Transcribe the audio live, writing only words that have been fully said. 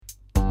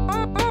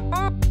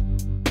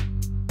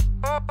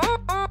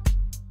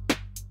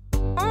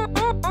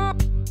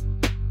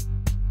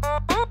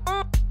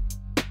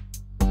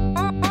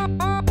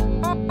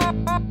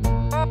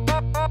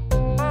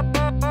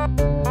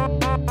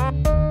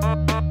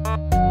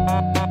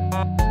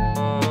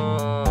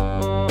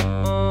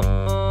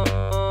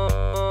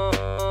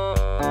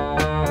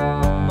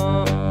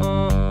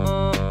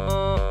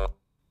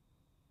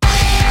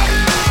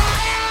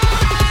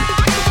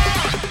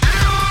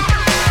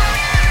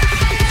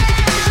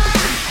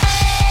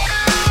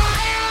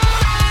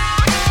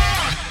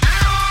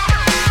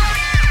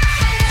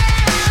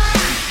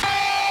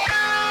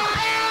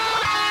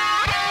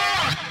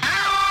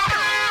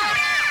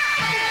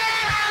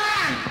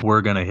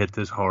are going to hit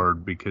this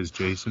hard because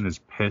Jason is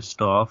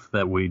pissed off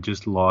that we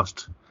just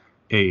lost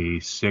a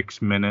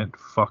 6-minute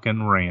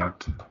fucking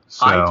rant.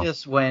 So I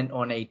just went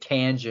on a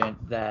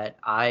tangent that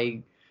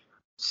I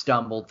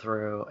stumbled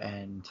through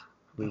and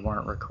we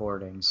weren't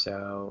recording,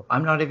 so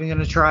I'm not even going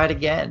to try it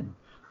again.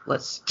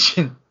 Let's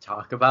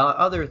talk about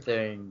other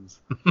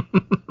things.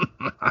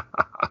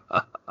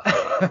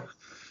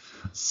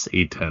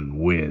 Satan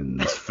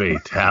wins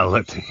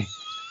fatality.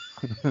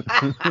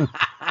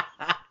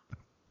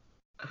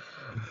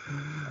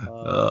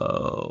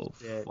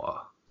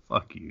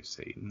 Fuck you,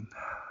 Satan.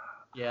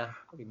 Yeah,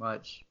 pretty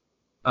much.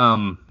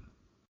 God,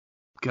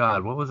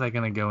 what was I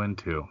gonna go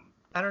into?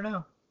 I don't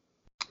know.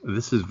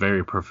 This is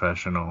very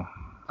professional.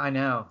 I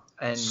know.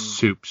 And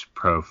Soup's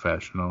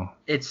professional.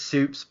 It's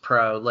Soup's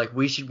pro. Like,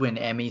 we should win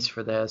Emmys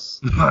for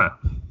this.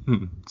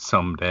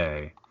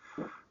 Someday.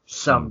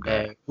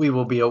 We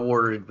will be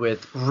awarded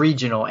with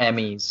regional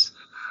Emmys.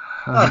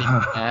 Not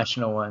even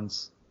national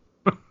ones.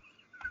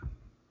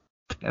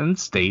 Penn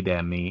State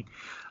Emmy.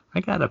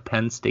 I got a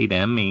Penn State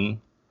Emmy.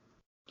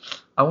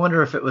 I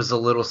wonder if it was a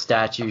little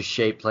statue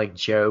shaped like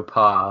Joe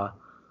Pa.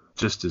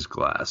 Just his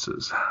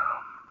glasses.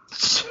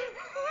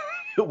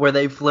 Were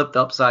they flipped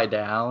upside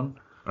down?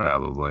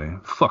 Probably.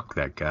 Fuck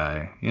that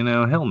guy. You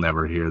know, he'll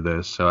never hear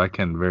this, so I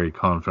can very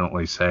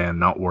confidently say and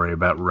not worry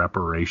about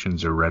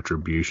reparations or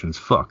retributions.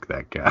 Fuck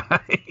that guy.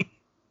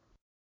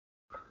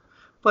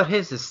 But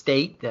his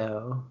estate,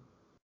 though.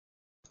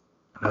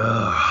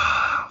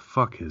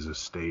 Fuck his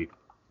estate.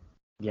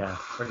 Yeah,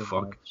 pretty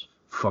much.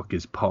 Fuck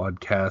his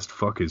podcast.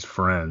 Fuck his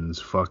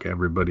friends. Fuck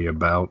everybody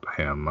about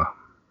him.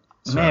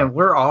 So. Man,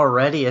 we're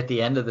already at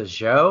the end of the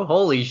show?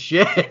 Holy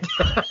shit.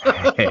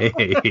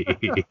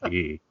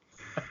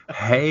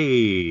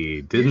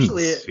 Hey, didn't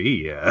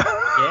see ya.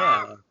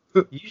 Yeah.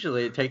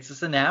 Usually it takes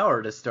us an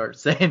hour to start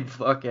saying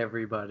fuck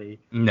everybody.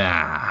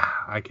 Nah,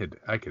 I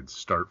could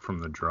start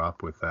from the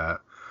drop with that.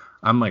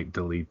 I might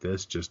delete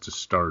this just to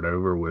start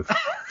over with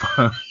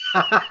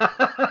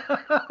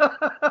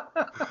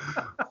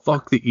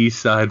fuck the East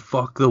Side,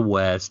 fuck the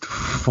West,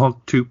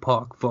 fuck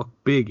Tupac, fuck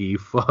Biggie,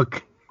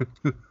 fuck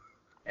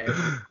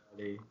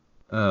everybody.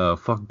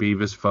 Fuck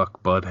Beavis,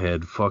 fuck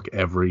Butthead, fuck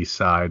every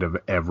side of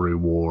every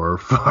war,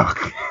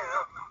 fuck.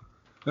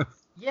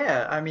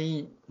 Yeah, I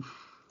mean,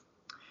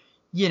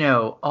 you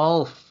know,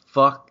 all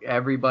fuck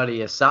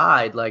everybody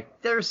aside,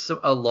 like, there's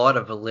a lot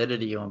of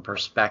validity on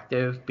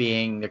perspective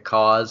being the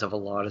cause of a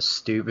lot of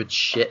stupid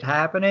shit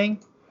happening.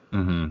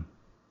 Mm-hmm.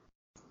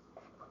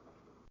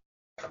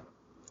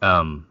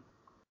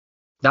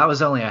 That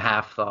was only a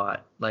half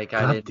thought. Like,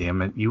 God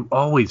damn it, you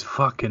always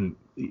fucking...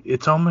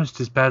 It's almost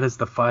as bad as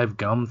the 5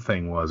 gum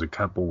thing was a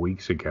couple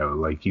weeks ago.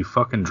 Like, you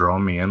fucking draw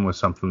me in with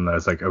something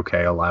that's like,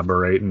 okay,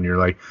 elaborate, and you're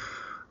like,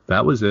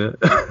 that was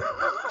it.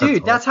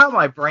 Dude, that's how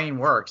my brain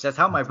works. That's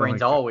how my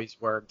brain's always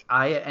worked.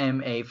 I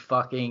am a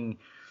fucking...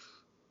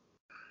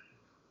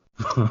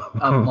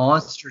 a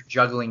monster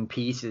juggling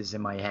pieces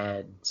in my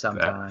head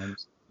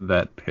sometimes.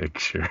 That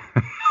picture.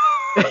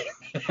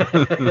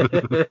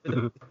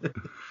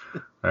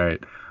 All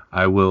right,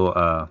 I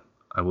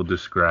will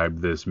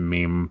describe this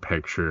meme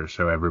picture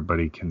so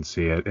everybody can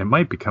see it. It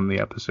might become the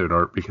episode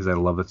art because I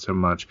love it so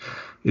much.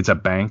 It's a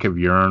bank of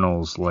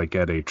urinals, like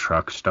at a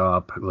truck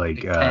stop.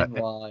 Like 10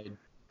 wide.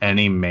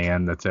 Any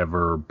man that's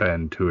ever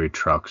been to a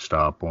truck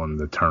stop on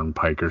the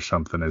turnpike or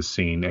something has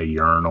seen a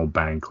urinal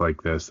bank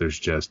like this. There's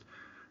just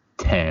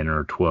 10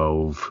 or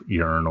 12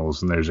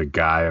 urinals, and there's a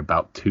guy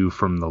about 2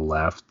 from the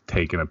left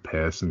taking a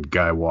piss, and the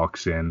guy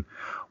walks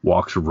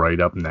right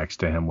up next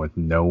to him with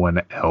no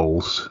one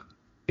else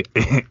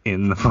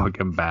in the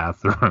fucking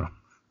bathroom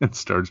and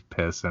starts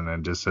pissing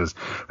and just says,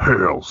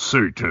 "Hail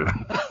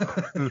Satan."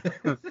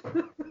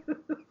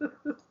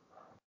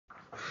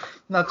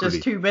 Not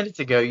just 2 minutes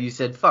ago you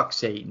said fuck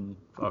Satan.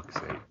 Fuck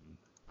Satan.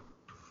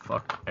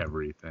 Fuck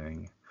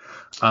everything.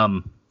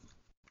 Oh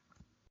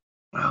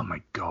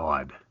my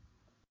god.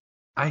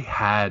 I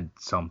had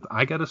something.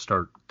 I gotta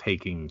start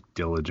taking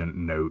diligent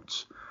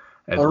notes.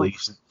 At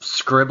least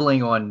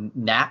scribbling on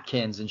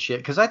napkins and shit,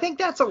 because I think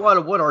that's a lot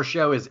of what our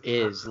show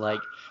is.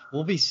 Like,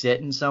 we'll be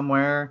sitting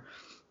somewhere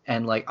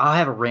and like I'll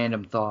have a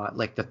random thought,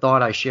 like the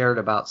thought I shared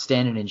about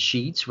standing in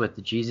sheets with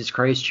the Jesus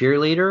Christ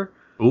cheerleader.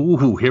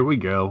 Ooh, here we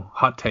go.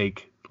 Hot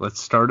take.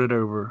 Let's start it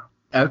over.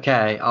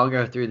 Okay, I'll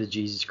go through the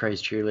Jesus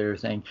Christ cheerleader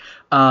thing.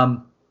 I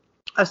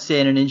was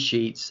standing in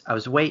sheets. I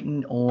was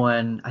waiting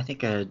on, I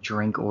think, a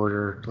drink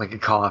order, like a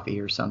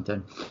coffee or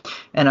something.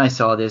 And I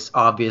saw this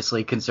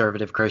obviously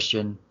conservative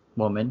Christian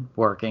woman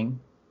working,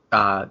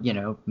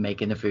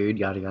 making the food,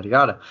 yada, yada,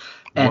 yada.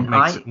 And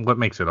what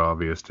makes it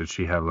obvious? Did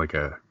she have like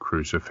a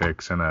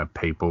crucifix and a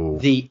papal...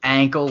 The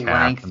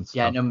ankle-length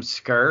denim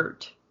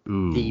skirt.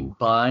 Ooh. The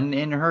bun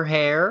in her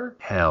hair.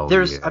 Hell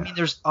there's, yeah. I mean,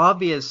 there's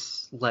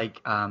obvious,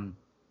 like,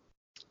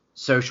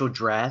 social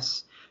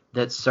dress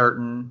that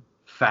certain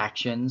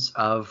factions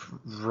of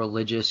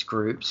religious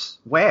groups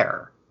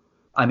wear.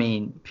 I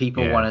mean,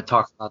 people want to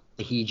talk about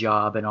the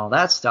hijab and all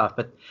that stuff,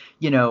 but,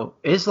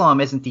 Islam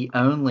isn't the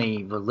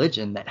only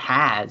religion that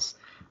has,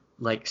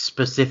 like,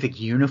 specific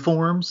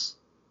uniforms.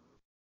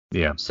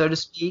 Yeah. so to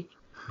speak.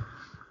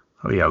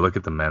 Oh yeah, look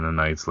at the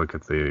Mennonites, look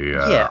at the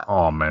Yeah.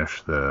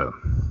 Amish, the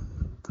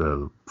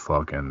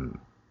fucking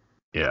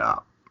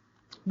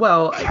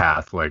Well,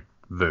 Catholic,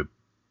 the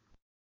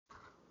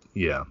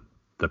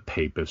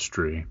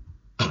papistry.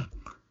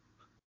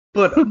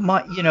 but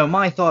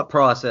my thought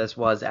process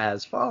was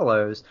as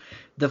follows: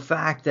 the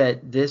fact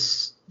that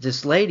this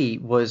lady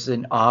was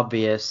an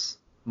obvious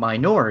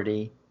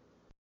minority,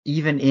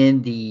 even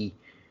in the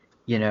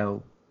you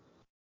know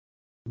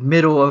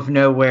middle of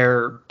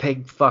nowhere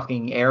pig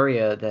fucking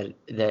area that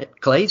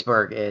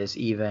Claysburg is,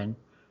 even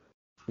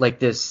like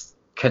this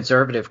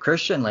conservative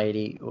Christian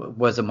lady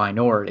was a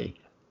minority.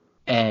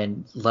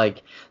 And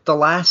like the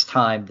last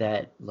time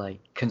that like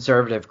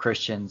conservative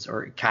Christians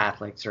or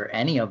Catholics or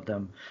any of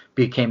them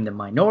became the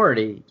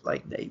minority,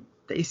 like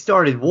they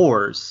started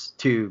wars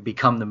to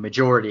become the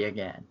majority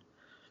again.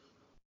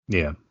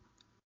 Yeah.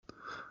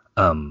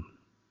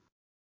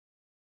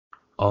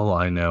 All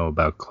I know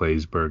about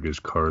Claysburg is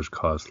cars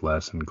cost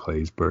less in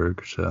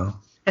Claysburg, so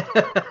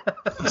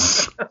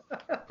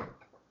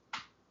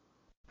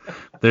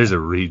there's a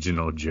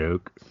regional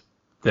joke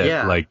that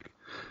Yeah.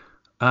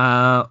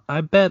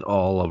 I bet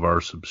all of our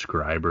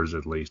subscribers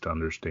at least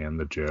understand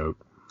the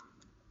joke.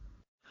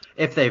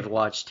 If they've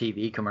watched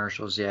TV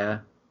commercials,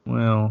 yeah.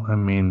 Well, I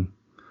mean,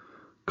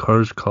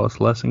 cars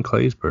cost less in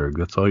Claysburg.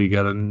 That's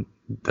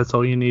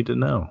all you need to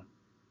know.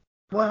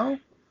 Well,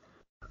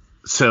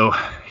 So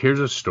here's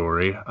a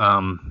story.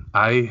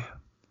 I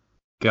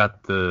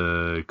got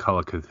the Call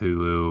of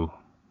Cthulhu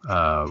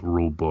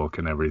rule book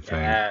and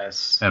everything.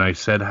 yes. And I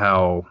said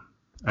how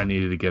I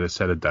needed to get a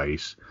set of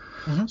dice.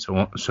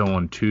 Mm-hmm. So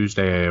on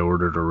Tuesday I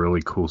ordered a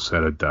really cool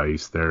set of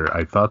dice.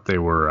 I thought they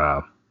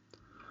were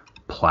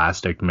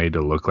plastic made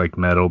to look like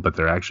metal, but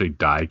they're actually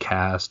die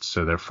cast,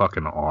 so they're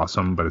fucking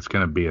awesome. But it's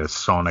gonna be a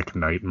sonic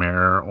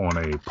nightmare on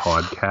a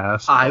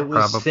podcast. I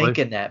was probably.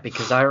 thinking that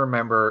because I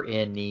remember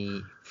in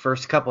the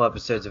first couple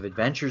episodes of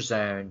Adventure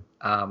Zone,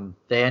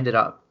 they ended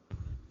up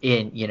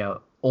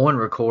on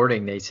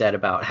recording, they said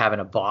about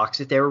having a box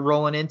that they were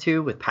rolling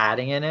into with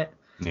padding in it.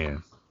 Yeah.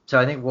 So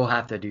I think we'll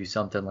have to do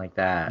something like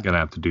that. Gonna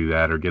have to do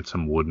that or get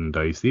some wooden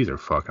dice. These are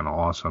fucking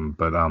awesome.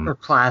 But Or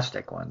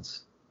plastic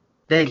ones.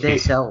 They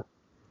sell.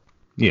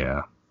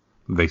 Yeah.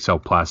 They sell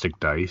plastic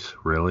dice,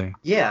 really?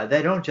 Yeah,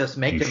 they don't just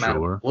make them out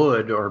sure? of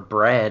wood or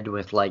bread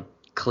with like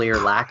clear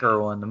lacquer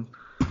on them.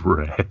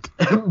 Bread.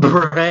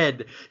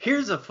 Bread.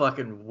 Here's a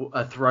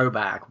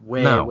throwback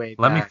way back.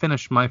 Let me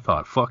finish my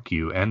thought. Fuck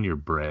you and your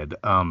bread.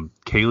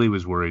 Kaylee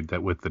was worried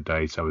that with the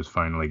dice I was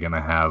finally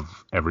gonna have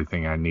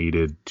everything I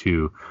needed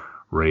to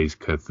raise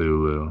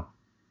Cthulhu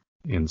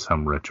in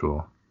some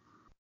ritual.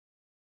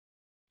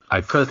 I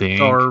think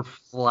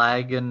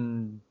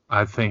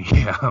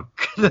yeah.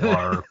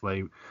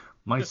 Like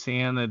my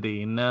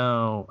sanity.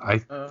 No,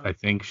 I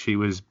think she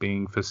was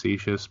being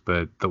facetious,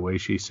 but the way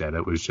she said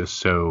it was just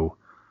so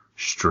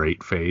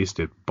straight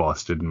faced, it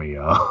busted me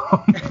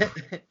up.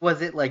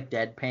 Was it like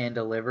deadpan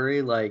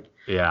delivery? Like,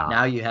 yeah.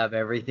 Now you have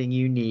everything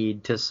you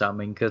need to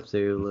summon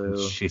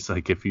Cthulhu. She's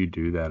like, if you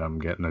do that, I'm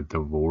getting a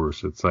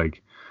divorce. It's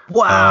like,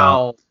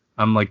 wow.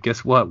 I'm like,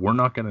 guess what? We're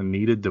not gonna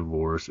need a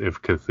divorce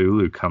if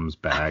Cthulhu comes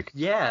back.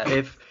 Yeah,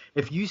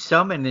 if you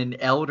summon an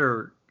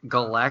elder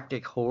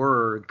galactic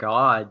horror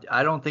god,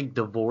 I don't think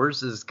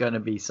divorce is gonna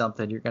be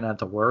something you're gonna have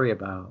to worry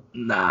about.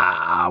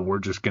 Nah, we're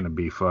just gonna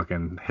be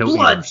fucking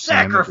blood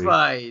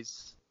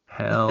sacrifice.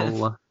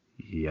 Hell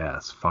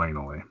yes,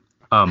 finally.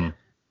 Now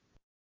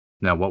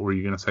what were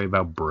you gonna say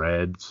about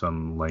bread?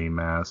 Some lame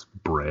ass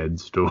bread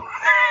story.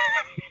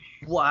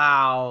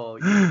 Wow,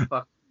 you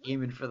fucking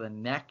aiming for the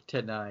neck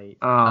tonight.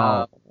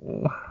 Oh,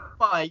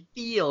 my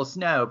deals.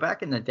 No,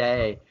 back in the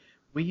day,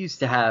 we used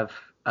to have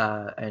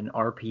an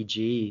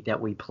RPG that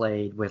we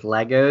played with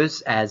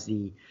Legos as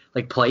the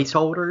like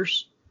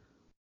placeholders.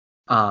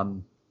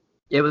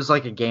 It was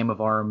like a game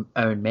of our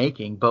own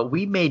making, but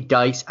we made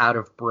dice out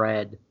of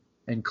bread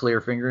and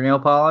clear fingernail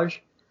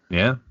polish.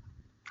 Yeah.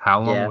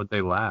 How long would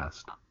they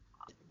last?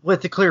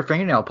 With the clear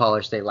fingernail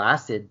polish, they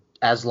lasted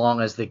as long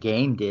as the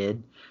game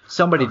did.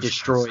 Somebody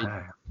destroyed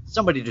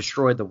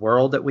the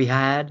world that we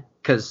had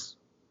because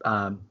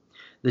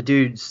the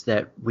dudes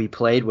that we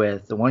played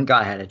with, the one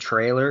guy had a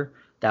trailer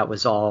that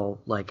was all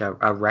like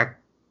a rec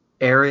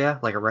area,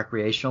 like a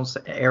recreational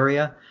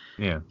area.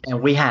 Yeah.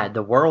 And we had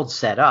the world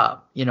set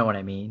up, you know what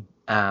I mean?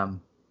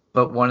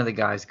 But one of the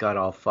guys got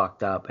all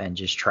fucked up and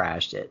just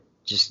trashed it,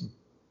 just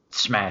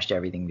smashed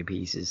everything to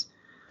pieces.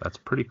 That's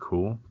pretty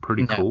cool.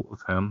 Pretty cool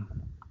with him.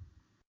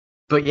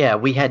 But yeah,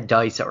 we had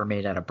dice that were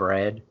made out of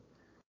bread.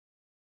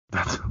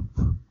 That's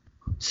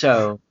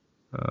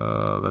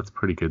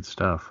pretty good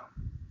stuff.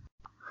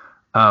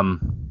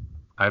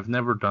 I've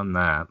never done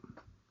that,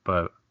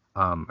 but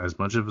as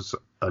much of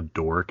a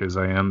dork as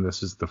I am,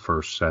 this is the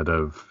first set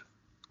of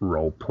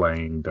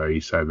role-playing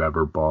dice I've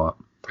ever bought.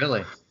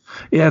 Really?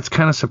 Yeah, it's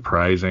kind of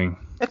surprising.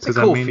 It's a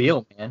cool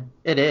feel, man.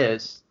 It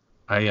is.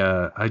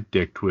 I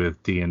dicked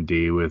with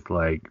D&D with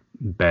like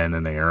Ben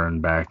and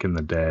Aaron back in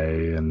the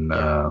day, and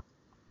not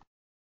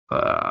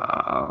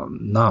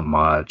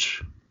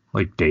much.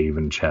 like Dave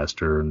and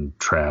Chester and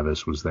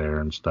Travis was there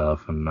and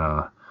stuff. And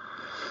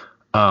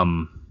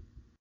um,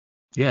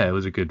 yeah, it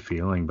was a good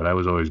feeling. But I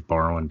was always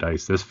borrowing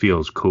dice. This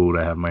feels cool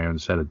to have my own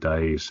set of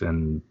dice,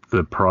 and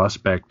the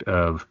prospect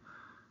of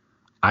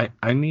I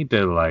need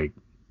to like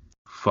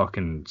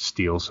fucking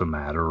steal some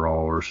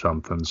Adderall or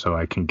something so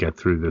I can get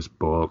through this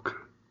book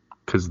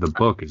because the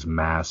book is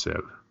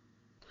massive.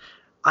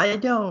 I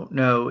don't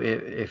know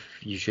if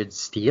you should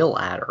steal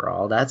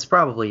Adderall. That's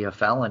probably a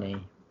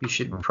felony. You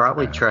should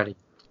probably Okay. try to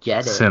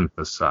get it.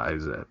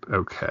 Synthesize it.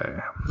 Okay.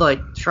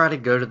 Like, try to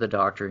go to the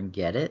doctor and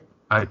get it.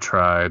 I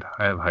tried.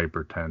 I have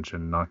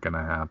hypertension. Not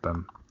gonna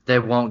happen. They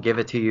won't give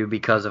it to you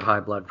because of high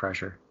blood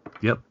pressure.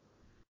 Yep.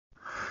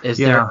 Is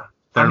Yeah. there?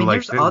 They're I mean,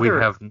 like there's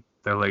other.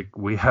 they're like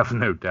we have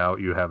no doubt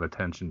you have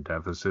attention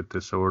deficit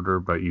disorder,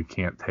 but you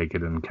can't take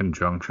it in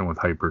conjunction with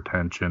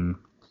hypertension.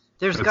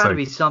 There's It's got to like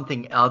be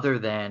something other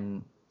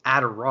than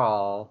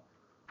Adderall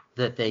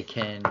that they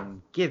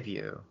can give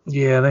you.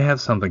 yeah, they have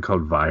something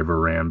called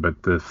Vivaran,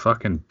 but the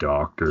fucking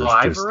doctors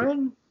just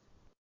Vivarin?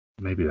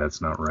 maybe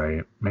that's not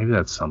right. Maybe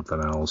that's something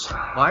else.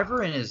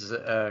 Vivarin is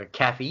a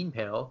caffeine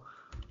pill.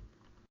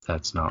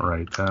 That's not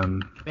right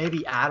then. Maybe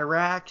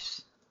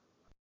Atarax?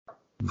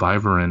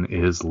 Vivarin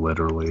is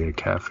literally a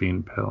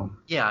caffeine pill.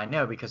 Yeah, I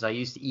know because I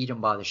used to eat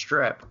them by the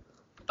strip.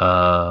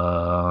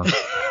 Uh,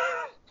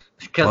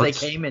 Because they let's-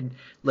 came in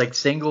like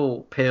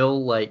single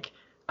pill, like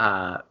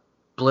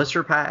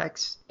blister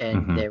packs,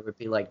 and Mhm. there would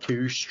be like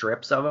 2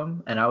 strips of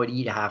them, and I would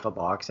eat half a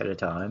box at a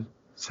time.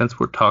 Since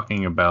we're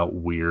talking about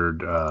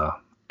weird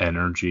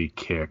energy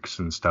kicks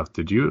and stuff,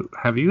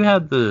 have you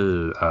had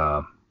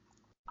the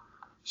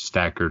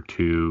Stacker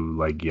 2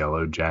 like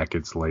yellow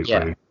jackets lately?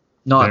 Yeah.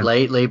 Not They're-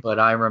 lately, but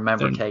I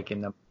remember they're-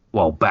 taking them.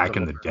 Well, back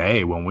in the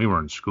day when we were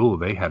in school,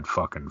 they had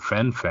fucking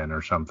fen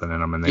or something in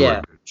them, and they Yeah.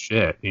 were good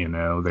shit. You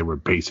know, they were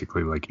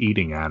basically like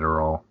eating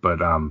Adderall.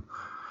 But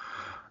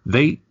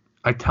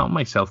I tell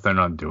myself they're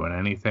not doing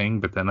anything,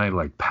 but then I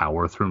like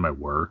power through my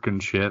work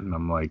and shit, and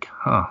I'm like,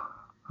 huh,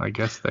 I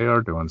guess they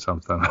are doing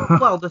something.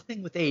 Well, the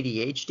thing with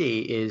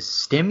ADHD is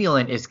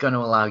stimulant is going to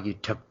allow you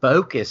to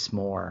focus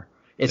more.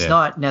 It's Yeah.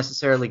 not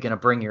necessarily going to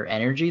bring your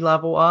energy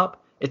level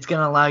up. It's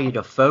going to allow you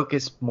to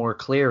focus more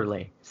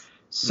clearly.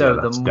 So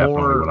yeah, that's the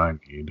definitely more what I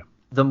need.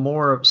 the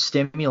more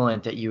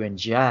stimulant that you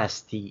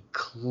ingest, the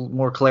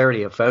more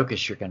clarity of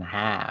focus you're going to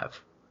have.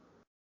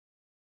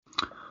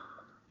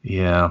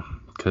 Yeah,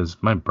 because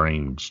my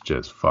brain's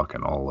just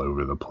fucking all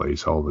over the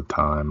place all the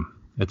time.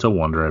 It's a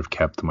wonder I've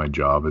kept my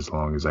job as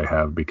long as I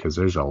have because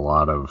there's a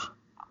lot of,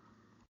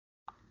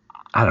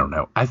 I don't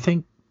know. I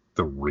think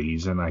the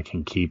reason I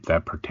can keep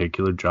that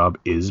particular job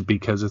is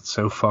because it's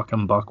so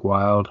fucking buck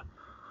wild.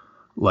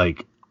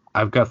 Like,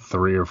 I've got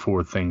 3 or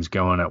 4 things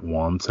going at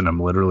once, and I'm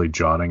literally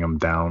jotting them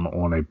down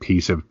on a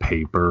piece of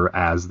paper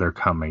as they're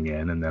coming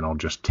in, and then I'll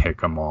just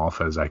tick them off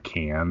as I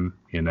can,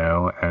 you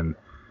know? And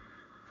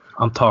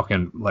I'm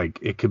talking, like,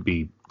 it could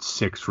be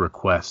 6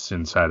 requests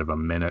inside of a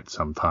minute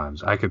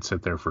sometimes. I could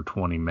sit there for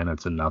 20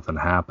 minutes and nothing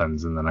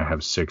happens, and then I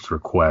have 6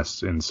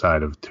 requests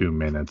inside of 2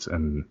 minutes,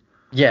 and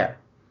Yeah.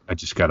 I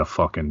just got to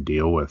fucking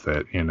deal with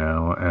it, you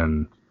know?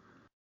 And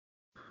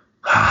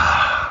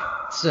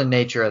It's the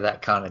nature of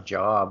that kind of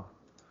job.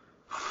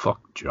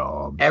 fuck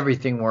jobs.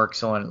 Everything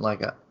works on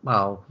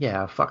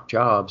fuck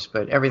jobs,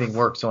 but everything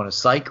works on a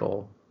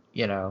cycle,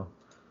 you know.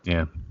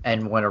 Yeah.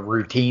 And when a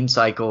routine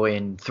cycle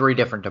in 3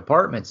 different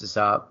departments is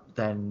up,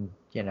 then,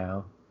 you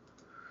know.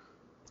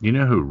 You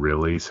know who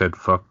really said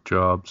fuck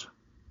jobs?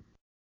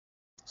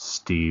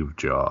 Steve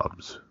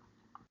Jobs.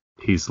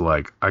 He's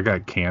like, I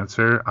got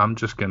cancer. I'm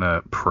just going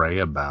to pray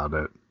about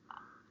it.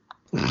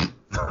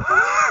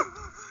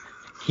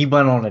 He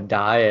went on a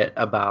diet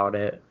about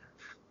it.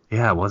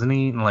 Yeah, wasn't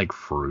he eating like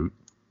fruit?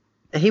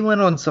 He went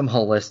on some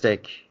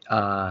holistic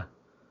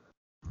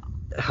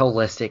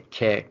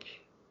kick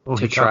Well,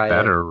 to he try got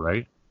to- better,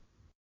 right?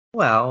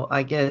 Well,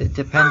 I guess it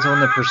depends on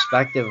the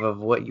perspective of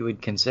what you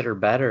would consider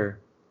better.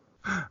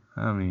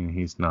 I mean,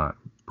 he's not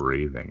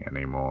breathing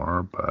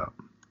anymore, but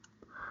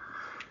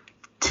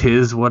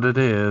 'tis what it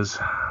is.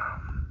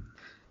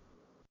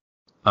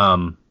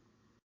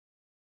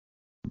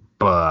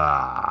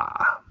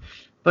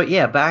 But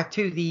yeah, back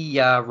to the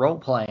role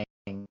playing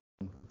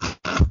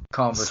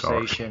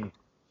conversation.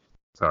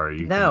 Sorry,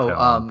 you No, can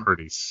tell I'm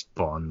pretty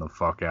spun the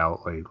fuck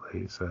out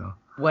lately, so.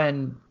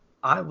 When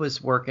I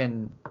was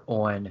working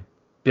on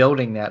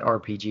building that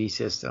RPG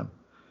system,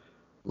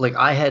 like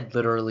I had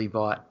literally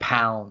bought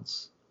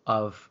pounds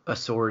of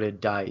assorted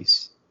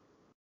dice,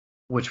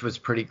 which was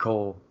pretty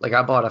cool. Like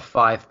I bought a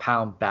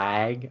 5-pound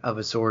bag of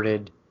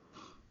assorted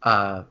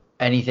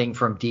anything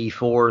from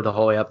D4 the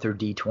whole way up through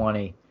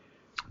D20.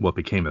 What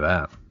became of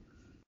that?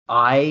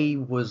 I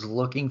was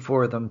looking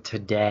for them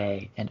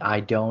today, and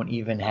I don't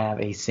even have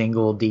a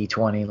single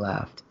D20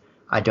 left.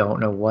 I don't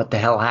know what the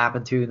hell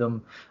happened to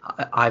them.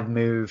 I've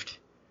moved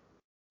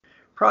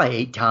probably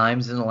 8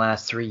 times in the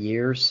last 3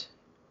 years.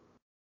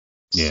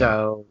 Yeah.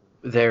 So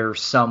they're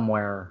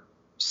somewhere.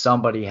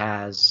 Somebody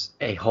has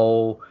a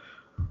whole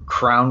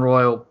Crown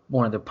Royal,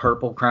 one of the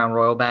purple Crown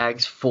Royal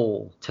bags,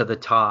 full to the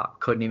top.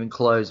 Couldn't even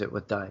close it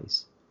with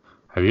dice.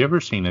 Have you ever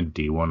seen a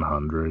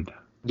D100?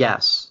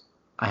 Yes,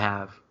 I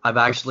have. I've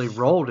actually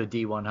rolled a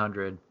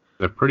D100.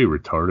 They're pretty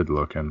retarded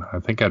looking. I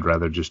think I'd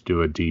rather just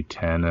do a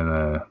D10 and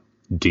a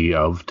D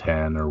of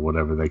 10 or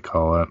whatever they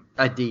call it.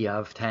 A D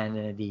of 10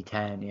 and a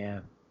D10, yeah.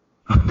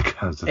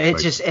 Because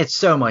it's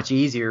so much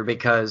easier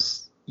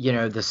because,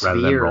 the sphere.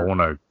 Rather than rolling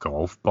a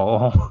golf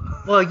ball.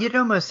 Well, you'd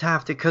almost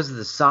have to, because of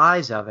the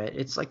size of it.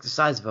 It's like the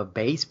size of a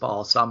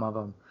baseball, some of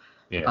them.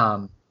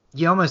 Yeah.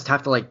 You almost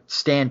have to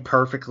stand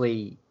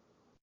perfectly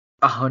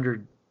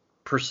 100%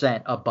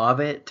 above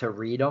it to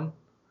read them.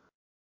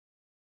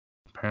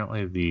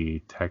 Apparently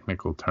the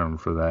technical term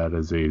for that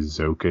is a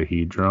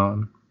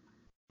zocahedron.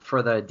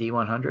 For the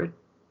D100?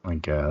 I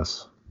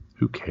guess.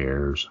 Who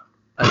cares?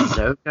 A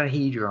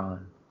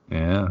zocahedron.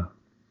 Yeah.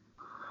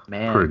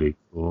 Man. Pretty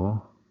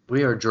cool.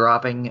 We are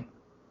dropping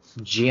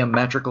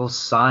geometrical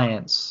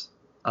science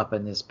up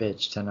in this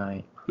bitch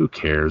tonight. Who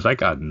cares? I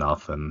got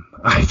nothing.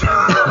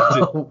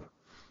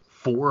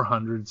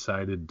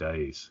 400-sided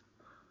dice.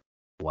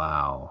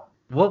 Wow.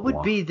 What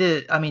would be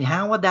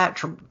how would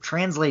that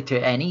translate to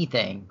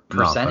anything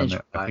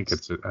percentage-wise?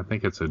 I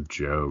think it's a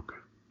joke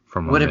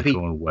from a Would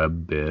Mitchell and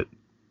Webb bit.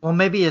 Well,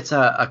 maybe it's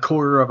a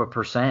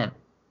 1/4%.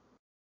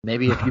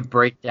 Maybe if you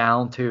break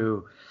down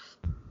to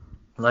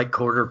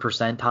quarter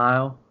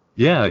percentile.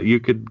 Yeah, you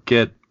could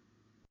get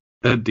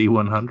a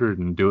D100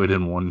 and do it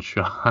in one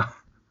shot.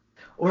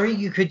 Or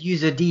you could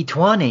use a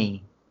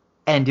D20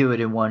 and do it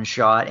in one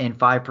shot in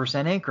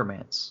 5%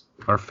 increments.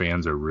 Our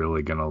fans are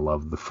really going to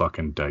love the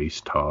fucking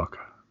dice talk.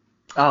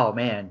 Oh,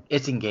 man.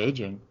 It's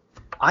engaging.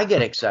 I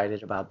get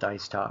excited about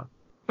dice talk.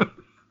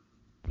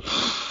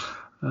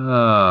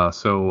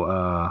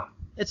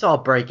 It's all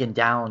breaking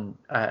down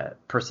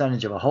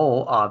percentage of a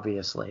whole,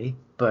 obviously.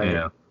 But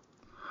yeah.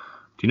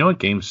 Do you know what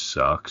game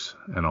sucks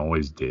and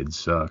always did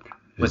suck?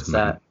 What's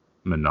that?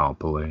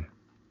 Monopoly.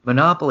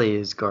 Monopoly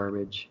is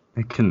garbage.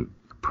 It can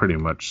pretty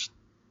much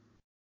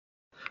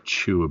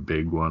chew a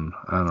big one.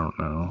 I don't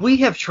know. We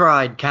have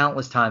tried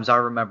countless times, I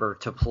remember,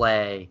 to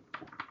play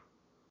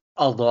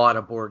a lot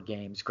of board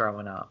games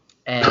growing up.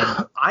 And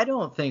I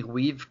don't think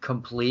we've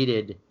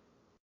completed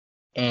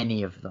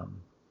any of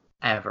them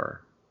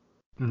ever.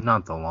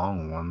 Not the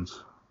long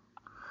ones.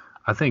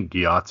 I think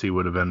Yahtzee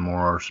would have been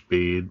more our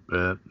speed,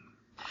 but...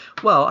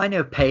 Well, I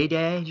know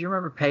Payday. Do you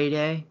remember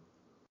Payday?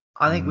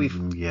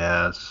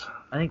 Yes.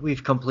 I think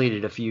we've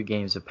completed a few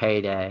games of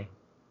Payday.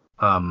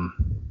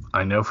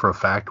 I know for a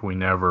fact we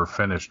never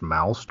finished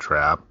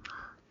Mousetrap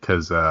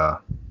because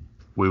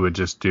we would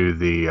just do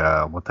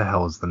the what the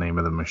hell is the name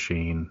of the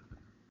machine?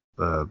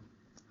 The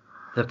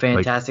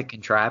Fantastic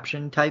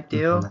Contraption type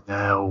deal?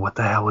 No, what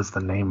the hell is the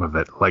name of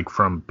it? Like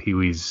from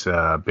Pee-wee's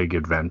Big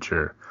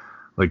Adventure,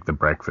 like the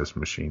breakfast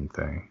machine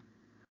thing.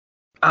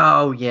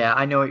 Oh yeah,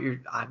 I know what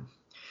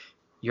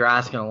you're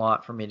asking a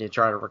lot for me to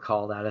try to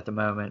recall that at the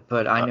moment,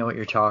 but I know what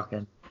you're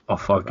talking. A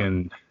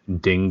fucking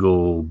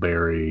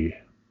Dingleberry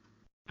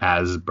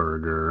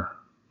Asperger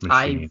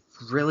machine.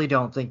 I really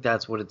don't think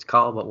that's what it's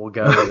called, but we'll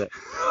go with it.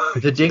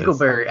 The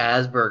Dingleberry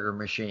Asperger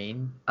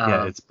machine.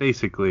 Yeah, it's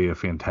basically a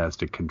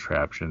fantastic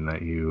contraption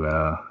that you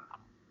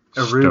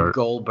Rube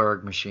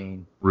Goldberg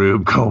machine.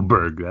 Rube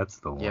Goldberg, that's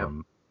the yep.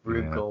 one.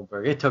 Rube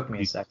Goldberg. It took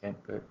me a second,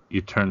 but you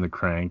turn the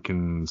crank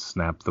and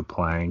snap the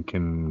plank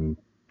and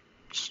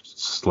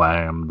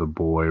slam the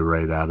boy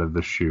right out of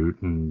the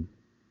chute and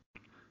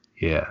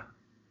yeah.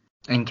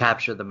 And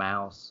capture the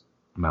mouse.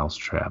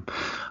 Mousetrap.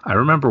 I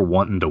remember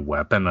wanting to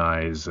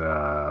weaponize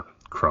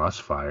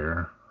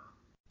Crossfire.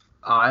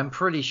 I'm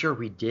pretty sure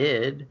we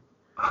did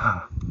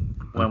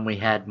when we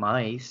had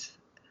mice.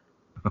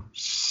 Oh,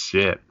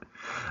 shit.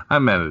 I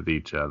meant at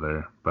each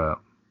other, but...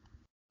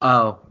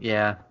 Oh,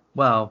 yeah.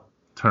 Well...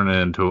 Turn it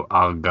into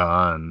a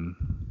gun.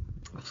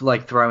 It's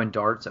like throwing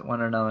darts at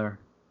one another.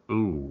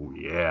 Ooh,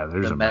 yeah.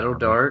 There's the metal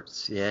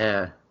darts,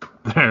 yeah.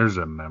 There's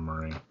a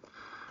memory.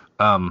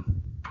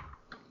 And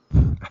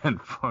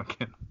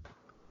fucking...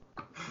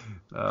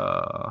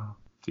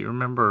 do you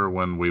remember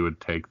when we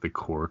would take the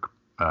cork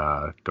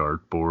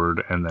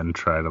dartboard and then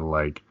try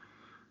to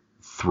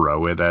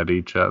throw it at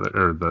each other,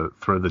 or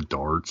throw the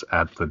darts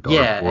at the dartboard?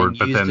 Yeah, and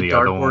but use then the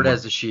other one dartboard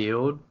as a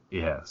shield.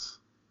 Yes,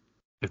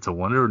 it's a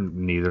wonder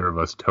neither of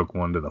us took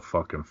one to the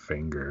fucking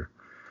finger.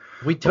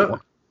 We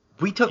took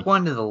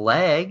one to the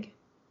leg.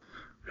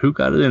 Who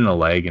got it in the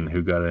leg and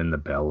who got it in the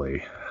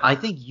belly? I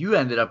think you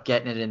ended up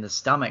getting it in the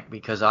stomach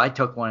because I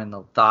took one in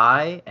the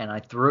thigh and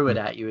I threw it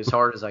at you as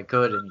hard as I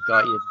could and it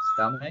got you in the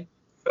stomach.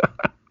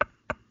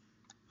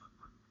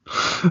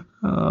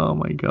 Oh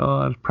my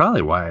god.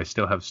 Probably why I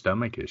still have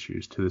stomach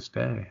issues to this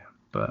day.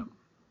 But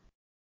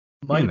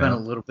might have been a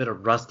little bit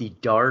of rusty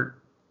dart.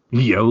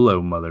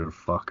 YOLO,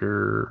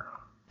 motherfucker.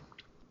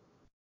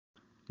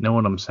 Know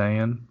what I'm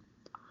saying?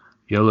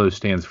 YOLO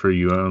stands for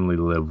you only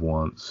live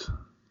once.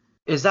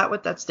 Is that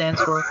what that stands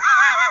for?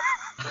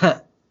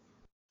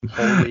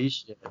 Holy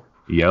shit.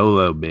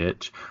 YOLO,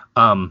 bitch.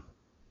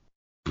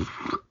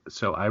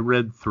 So I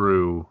read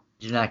through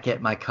Did you not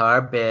get my car,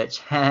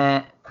 bitch?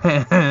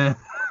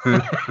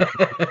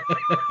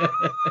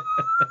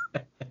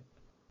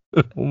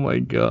 Oh my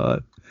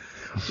god.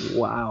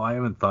 Wow, I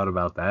haven't thought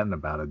about that in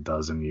about a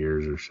dozen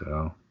years or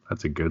so.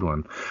 That's a good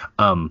one.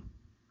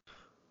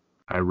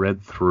 I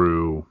read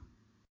through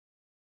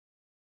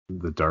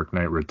The Dark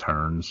Knight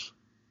Returns,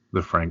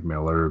 the Frank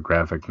Miller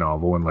graphic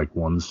novel, in like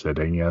one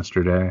sitting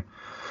yesterday.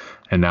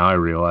 And now I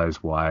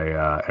realize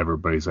why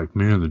everybody's like,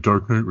 man, The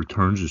Dark Knight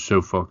Returns is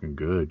so fucking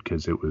good,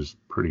 because it was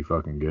pretty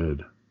fucking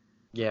good.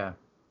 Yeah.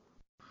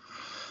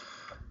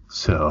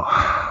 So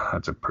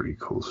that's a pretty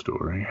cool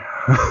story.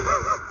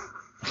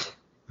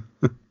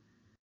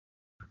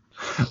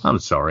 I'm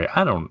sorry.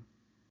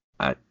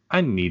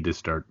 I need to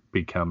start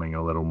becoming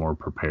a little more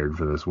prepared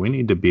for this. We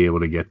need to be able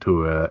to get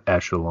to a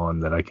echelon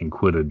that I can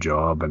quit a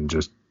job and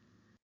just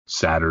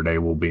Saturday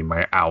will be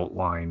my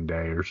outline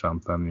day or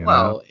something. You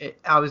know?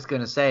 I was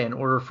going to say, in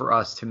order for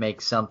us to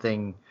make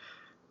something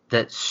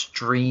that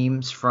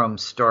streams from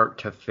start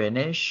to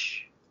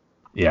finish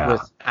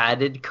with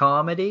added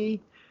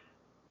comedy,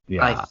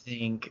 I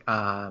think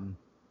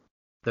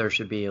there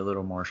should be a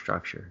little more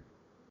structure.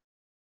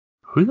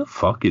 Who the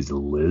fuck is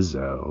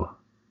Lizzo?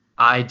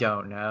 I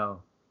don't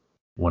know.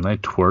 When I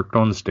twerked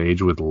on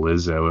stage with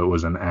Lizzo, it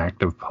was an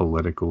act of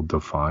political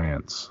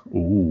defiance.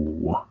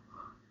 Ooh,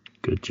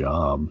 good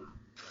job.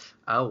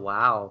 Oh,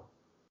 wow.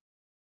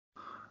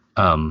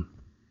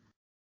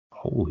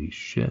 Holy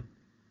shit.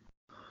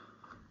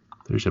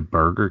 There's a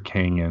Burger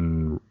King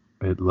in,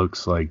 it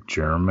looks like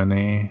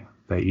Germany,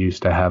 that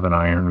used to have an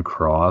Iron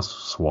Cross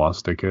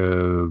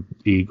swastika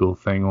eagle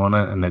thing on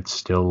it, and it's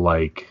still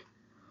like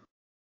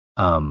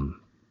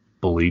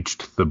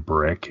bleached the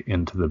brick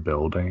into the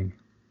building.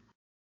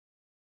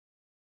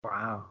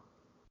 Wow.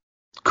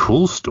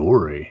 Cool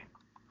story.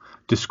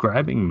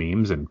 Describing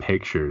memes and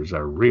pictures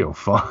are real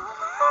fun.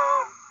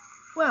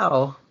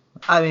 Well,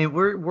 I mean,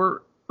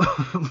 we're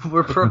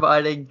we're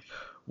providing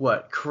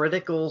what,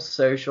 critical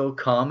social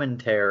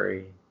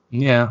commentary.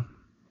 Yeah,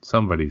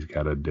 somebody's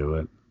got to do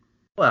it.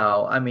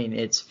 Well, I mean,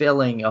 it's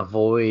filling a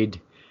void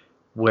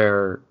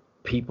where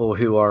people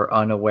who are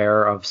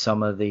unaware of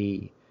some of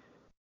the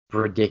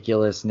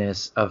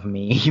ridiculousness of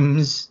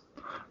memes.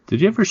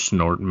 Did you ever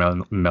snort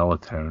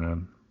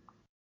melatonin?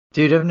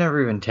 Dude, I've never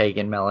even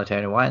taken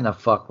melatonin. Why in the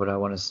fuck would I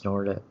want to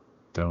snort it?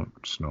 Don't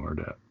snort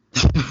it.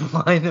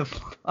 Why the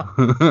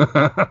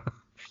fuck?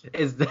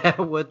 Is that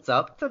what's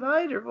up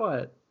tonight or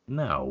what?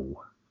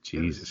 No.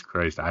 Jesus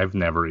Christ. I've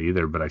never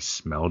either, but I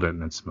smelled it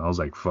and it smells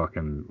like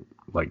fucking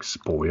like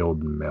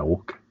spoiled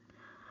milk.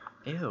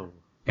 Ew.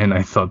 And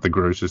I thought the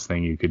grossest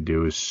thing you could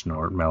do is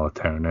snort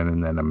melatonin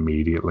and then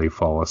immediately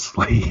fall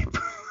asleep.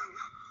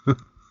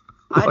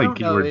 Like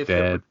you were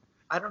dead.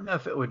 I don't know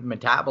if it would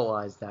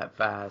metabolize that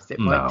fast. It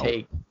might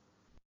take.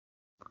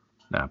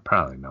 Nah,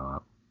 probably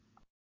not.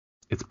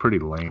 It's pretty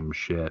lame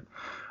shit.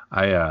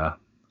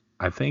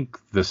 I think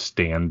the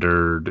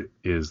standard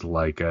is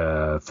like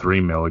a 3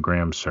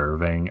 milligram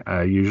serving.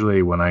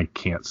 Usually when I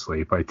can't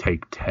sleep, I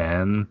take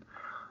 10,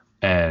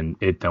 and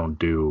it don't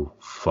do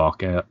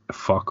fuck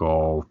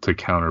all to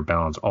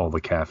counterbalance all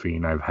the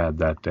caffeine I've had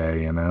that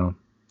day, you know?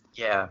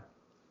 Yeah.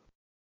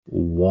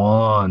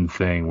 One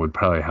thing would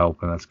probably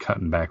help, and that's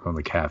cutting back on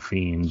the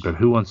caffeine, but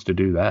who wants to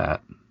do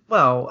that?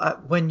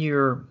 Well, when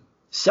you're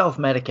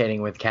self-medicating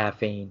with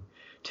caffeine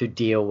to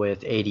deal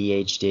with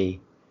ADHD.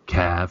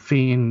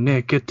 Caffeine,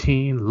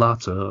 nicotine,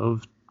 lots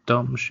of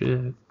dumb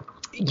shit.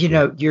 You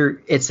know,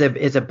 it's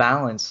a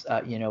balance.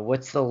 You know,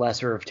 what's the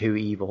lesser of two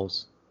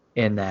evils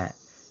in that?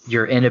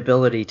 Your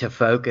inability to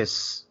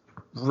focus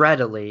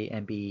readily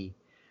and be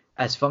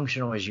as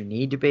functional as you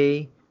need to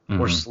be,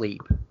 or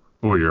sleep.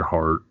 Or your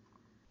heart.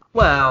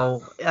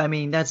 Well, I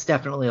mean, that's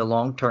definitely a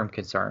long-term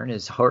concern,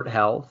 is heart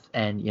health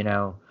and, you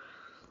know,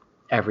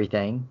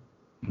 everything.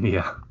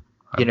 Yeah.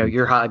 You know,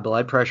 your high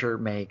blood pressure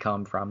may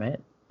come from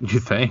it. You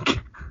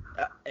think?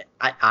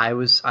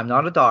 I'm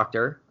not a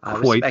doctor. I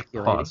was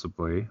speculating.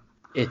 Possibly.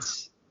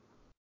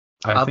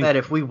 I'll bet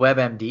if we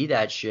WebMD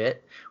that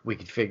shit, we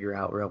could figure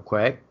out real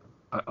quick.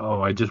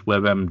 I just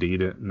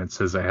WebMD'd it, and it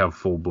says I have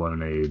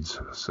full-blown AIDS,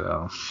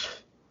 so.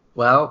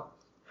 Well.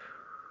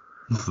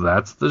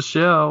 That's the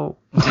show.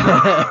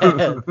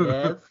 That's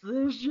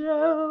the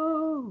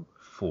show.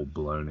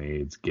 Full-blown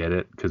AIDS. Get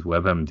it? Because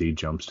WebMD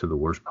jumps to the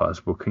worst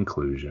possible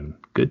conclusion.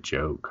 Good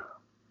joke.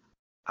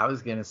 I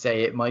was going to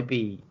say it might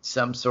be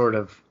some sort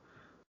of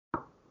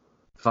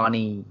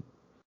funny,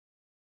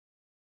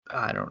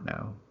 I don't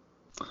know.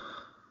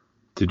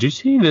 Did you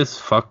see this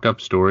fucked up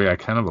story? I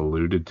kind of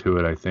alluded to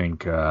it, I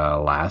think,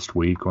 last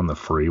week on the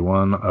free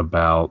one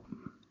about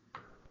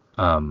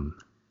the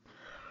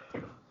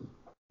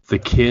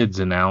kids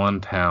in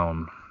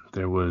Allentown.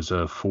 There was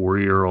a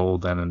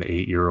 4-year-old and an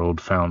 8-year-old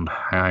found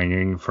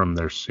hanging from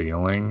their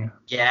ceiling.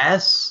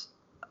 Yes.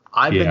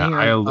 I've been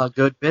hearing a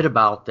good bit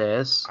about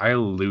this. I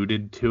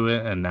alluded to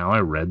it, and now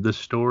I read the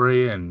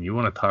story, and you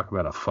want to talk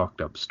about a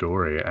fucked up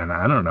story, and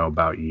I don't know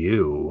about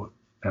you,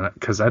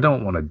 because I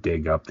don't want to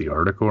dig up the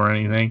article or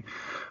anything,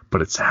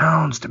 but it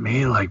sounds to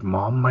me like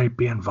mom might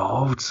be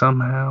involved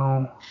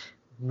somehow.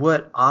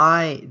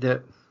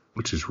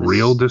 which is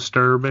real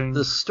disturbing.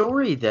 The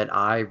story that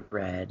I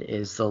read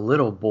is the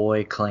little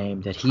boy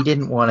claimed that he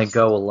didn't want to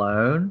go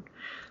alone,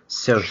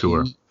 so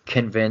Sure. he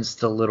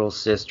convinced the little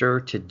sister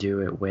to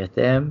do it with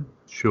him.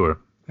 Sure.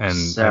 And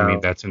I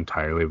mean, that's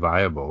entirely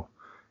viable,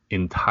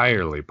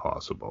 entirely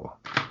possible.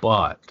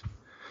 But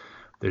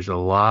there's a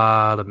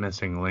lot of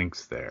missing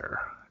links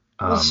there.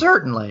 Well,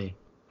 certainly.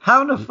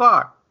 How in the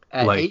fuck,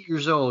 at 8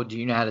 years old, do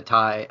you know how to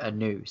tie a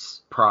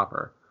noose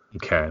proper?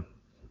 Okay.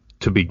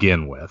 To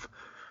begin with.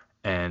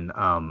 And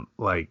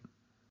like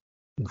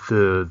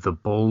the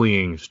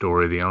bullying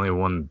story, the only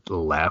one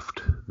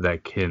left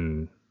that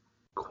can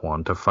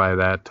quantify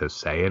that to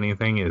say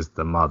anything is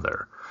the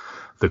mother.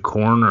 The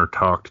coroner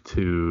talked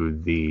to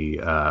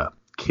the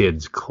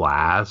kid's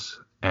class,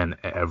 and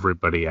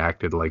everybody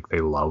acted like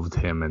they loved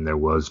him and there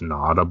was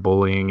not a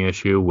bullying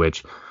issue,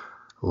 which,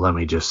 let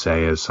me just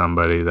say, as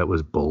somebody that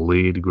was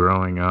bullied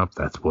growing up,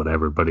 that's what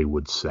everybody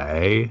would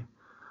say.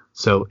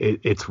 So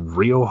it's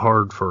real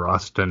hard for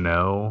us to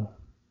know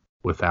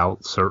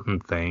without certain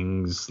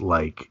things,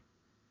 like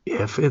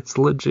if it's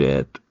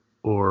legit,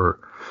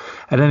 or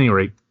at any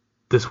rate,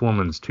 this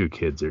woman's 2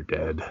 kids are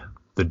dead.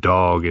 The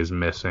dog is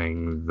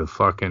missing.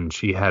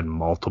 She had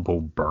multiple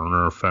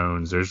burner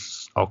phones.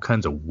 There's all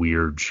kinds of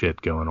weird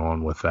shit going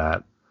on with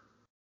that.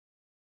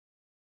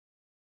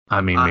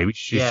 I mean, maybe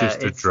she's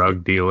just a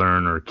drug dealer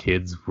and her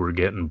kids were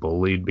getting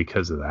bullied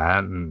because of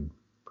that, and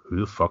who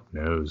the fuck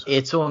knows?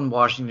 It's on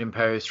Washington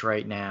Post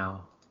right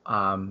now.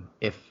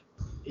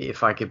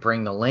 If I could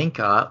bring the link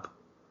up,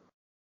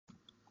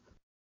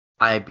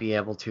 I'd be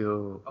able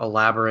to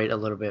elaborate a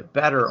little bit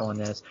better on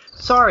this.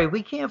 Sorry,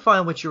 we can't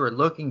find what you were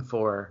looking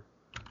for.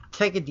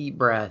 Take a deep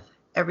breath.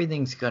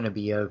 Everything's going to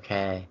be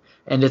okay.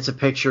 And it's a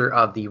picture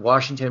of the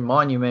Washington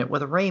Monument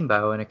with a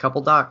rainbow and a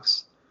couple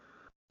ducks.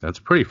 That's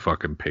pretty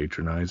fucking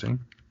patronizing.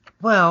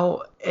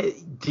 Well,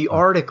 the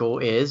article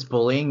is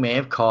bullying may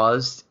have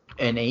caused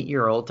an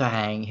 8-year-old to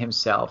hang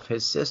himself,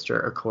 his sister,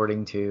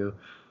 according to,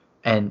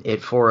 and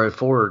it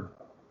 404'd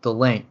the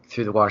link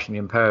through the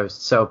Washington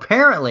Post. So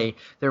apparently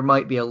there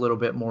might be a little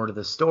bit more to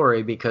the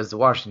story because the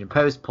Washington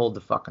Post pulled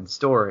the fucking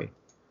story.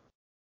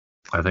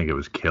 I think it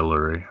was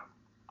Killary.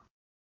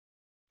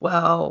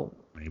 Well,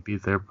 maybe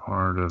they're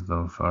part of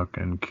the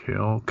fucking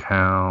kill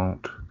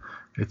count.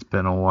 It's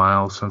been a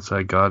while since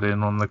I got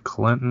in on the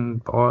Clinton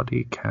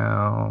body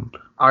count.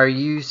 Are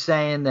you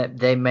saying that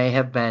they may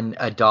have been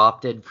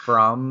adopted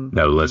from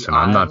No, listen,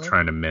 I'm island? not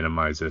trying to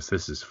minimize this.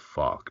 This is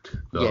fucked.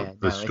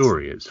 The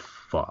story is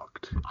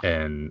fucked.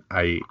 And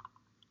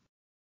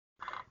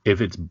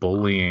if it's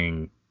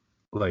bullying,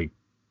 like,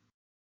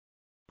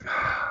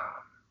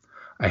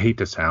 I hate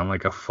to sound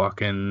like a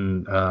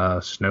fucking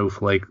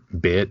snowflake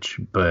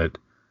bitch, but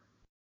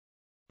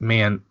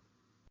man,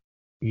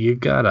 you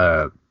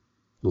gotta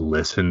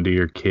listen to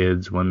your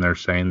kids when they're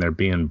saying they're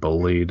being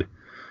bullied.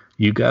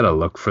 You gotta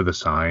look for the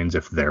signs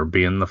if they're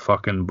being the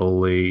fucking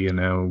bully,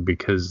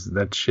 because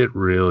that shit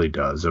really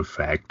does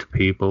affect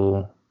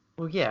people.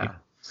 Well, yeah,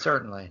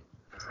 certainly.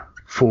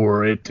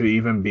 For it to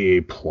even be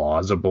a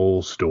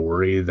plausible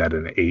story that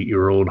an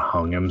 8-year-old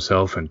hung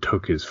himself and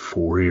took his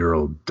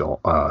 4-year-old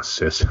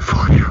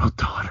 4-year-old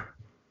daughter,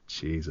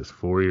 Jesus,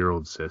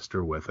 4-year-old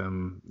sister with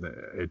him,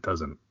 it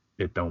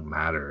don't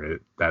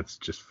matter. That's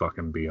just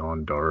fucking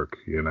beyond dark,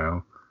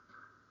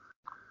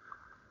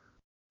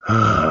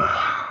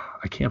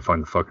 I can't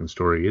find the fucking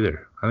story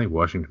either. I think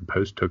Washington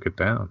Post took it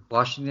down.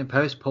 Washington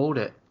Post pulled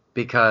it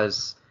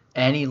because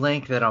any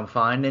link that I'm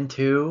finding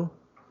to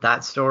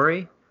that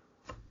story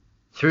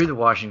through the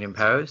Washington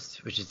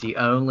Post, which is the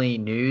only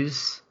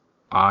news.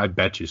 I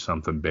bet you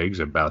something big's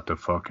about to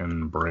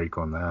fucking break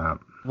on that.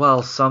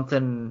 Well,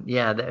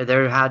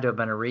 there had to have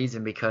been a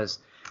reason because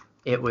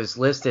it was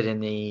listed in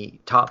the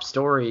top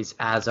stories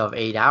as of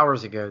 8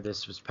 hours ago.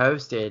 This was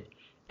posted.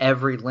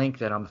 Every link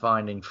that I'm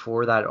finding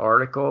for that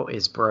article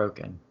is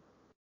broken.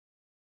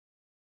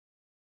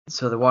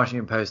 So the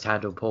Washington Post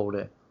had to have pulled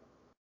it.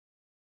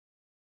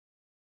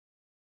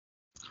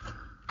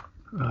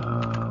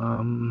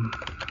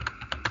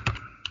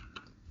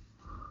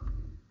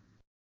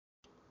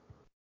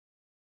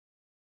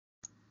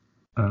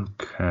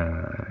 Okay.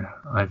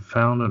 I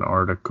found an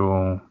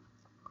article.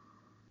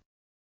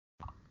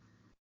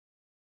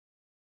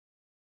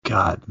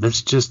 God,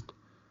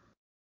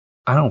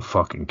 I don't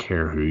fucking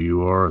care who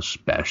you are,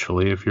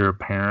 especially if you're a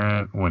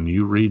parent. When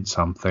you read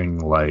something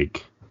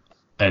like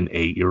an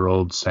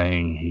 8-year-old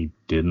saying he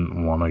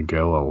didn't want to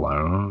go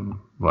alone,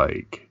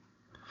 like,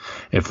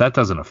 if that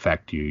doesn't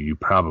affect you, you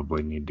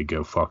probably need to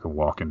go fucking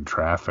walk in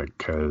traffic,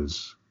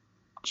 because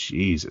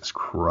Jesus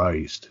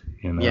Christ,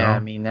 Yeah, I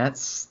mean,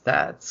 that's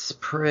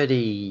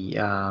pretty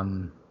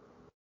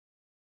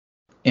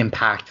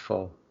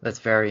impactful. That's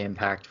very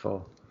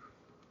impactful.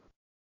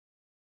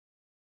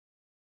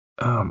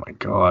 Oh my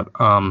God.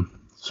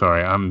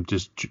 Sorry, I'm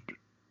just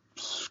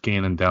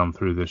scanning down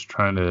through this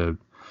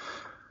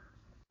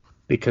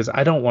because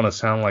I don't want to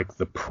sound like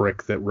the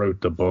prick that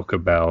wrote the book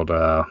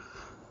about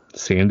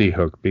Sandy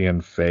Hook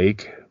being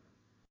fake.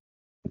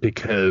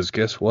 Because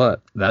guess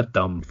what? That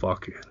dumb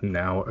fuck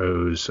now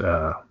owes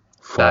That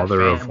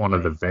father of one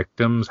of the family.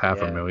 victims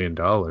half a Yeah. million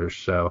dollars.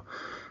 So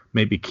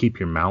maybe keep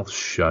your mouth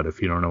shut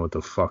if you don't know what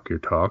the fuck you're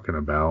talking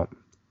about.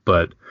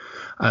 But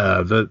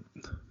the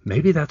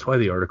maybe that's why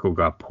the article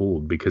got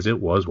pulled, because it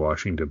was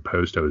Washington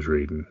Post I was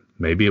reading.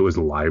 Maybe it was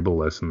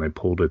libelous and they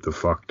pulled it the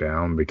fuck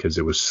down because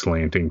it was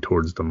slanting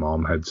towards the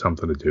mom had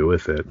something to do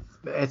with it.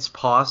 It's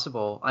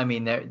possible. I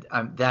mean,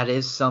 that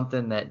is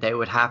something that they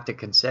would have to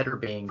consider,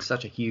 being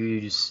such a But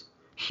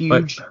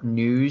huge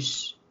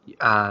news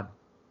uh,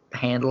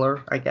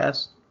 handler, I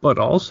guess. But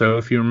also,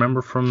 if you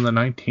remember from the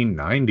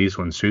 1990s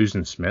when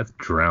Susan Smith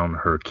drowned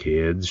her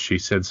kids, she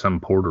said some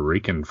Puerto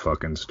Rican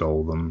fucking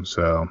stole them.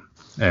 So,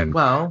 and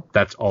Well,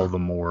 that's all the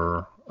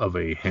more of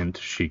a hint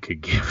she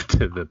could give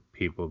to the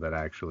people that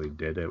actually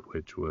did it,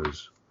 which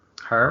was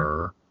her.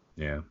 her.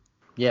 Yeah.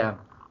 Yeah.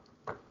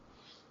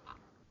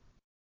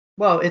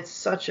 Well,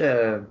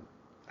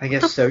 I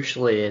guess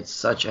socially, it's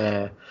such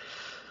a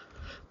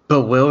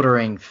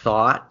bewildering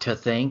thought to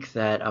think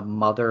that a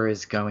mother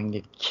is going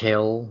to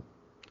kill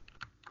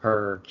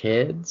her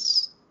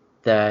kids,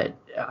 that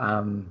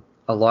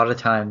a lot of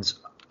times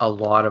a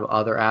lot of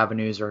other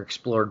avenues are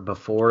explored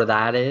before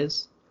that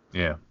is.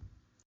 Yeah.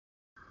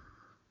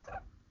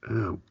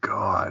 Oh,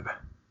 God.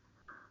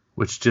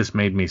 Which just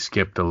made me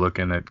skip to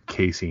looking at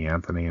Casey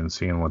Anthony and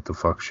seeing what the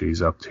fuck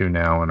she's up to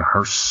now, and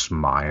her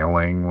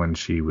smiling when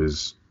she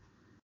was.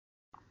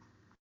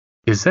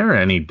 Is there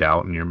any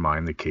doubt in your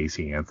mind that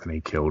Casey Anthony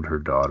killed her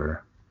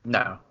daughter?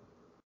 No.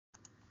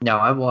 No,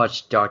 I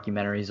watched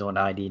documentaries on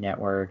ID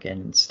Network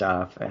and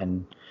stuff,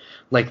 and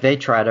like they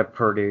try to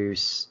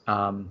produce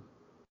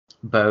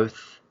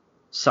both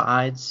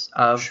sides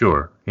of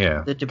Sure,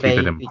 yeah. the Keep it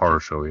debate,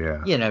 impartial,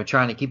 yeah.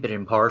 trying to keep it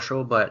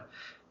impartial, but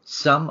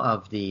some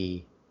of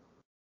the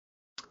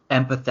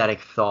empathetic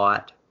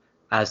thought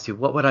as to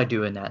what would I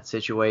do in that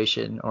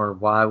situation, or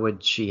why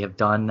would she have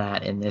done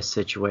that in this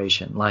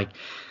situation, like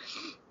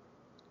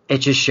it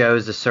just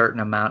shows a certain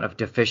amount of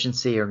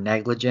deficiency or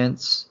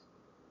negligence.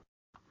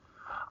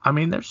 I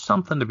mean, there's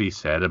something to be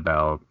said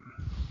about.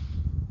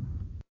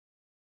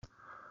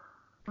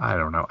 I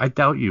don't know. I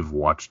doubt you've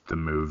watched the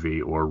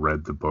movie or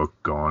read the book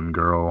Gone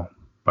Girl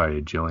by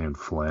Gillian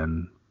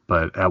Flynn,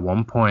 but at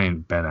one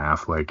point, Ben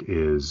Affleck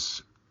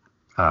is.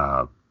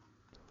 Uh,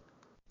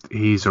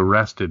 he's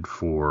arrested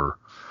for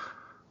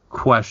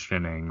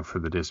questioning for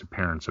the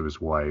disappearance of his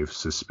wife,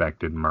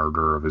 suspected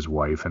murder of his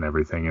wife and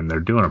everything, and they're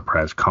doing a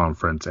press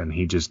conference and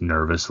he just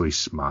nervously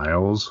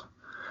smiles,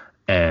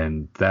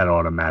 and that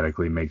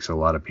automatically makes a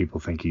lot of people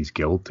think he's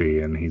guilty.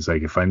 And he's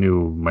like, if I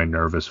knew my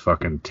nervous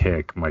fucking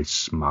tick, my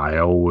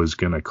smile was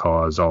gonna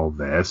cause all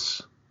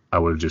this, I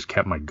would have just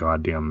kept my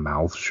goddamn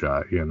mouth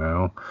shut, you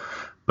know.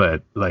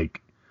 But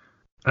like,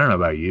 I don't know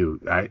about you.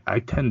 I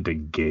tend to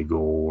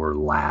giggle or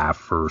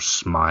laugh or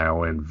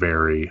smile in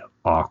very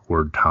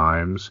awkward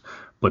times.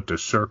 But to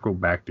circle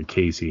back to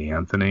Casey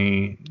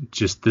Anthony,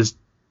 just this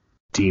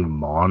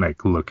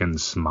demonic looking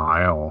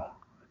smile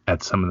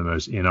at some of the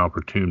most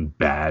inopportune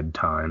bad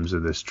times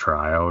of this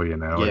trial, you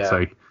know, Yeah. it's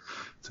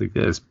like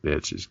this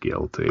bitch is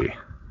guilty.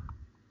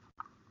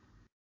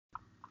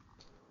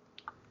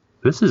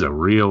 This is a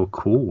real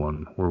cool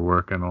one we're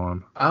working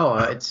on. Oh,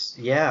 it's,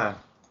 yeah,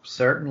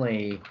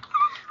 certainly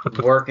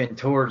working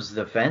towards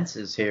the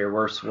fences here.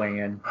 We're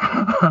swinging.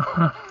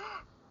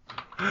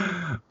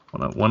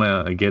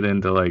 wanna get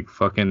into like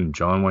fucking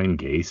John Wayne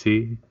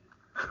Gacy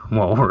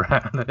while we're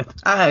at it.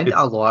 A It's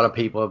lot of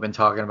people have been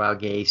talking about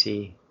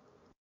Gacy.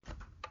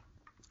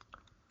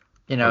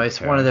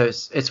 It's one of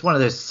okay.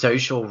 those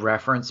social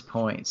reference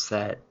points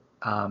that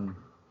um,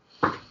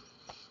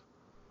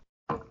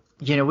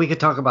 we could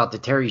talk about the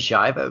Terry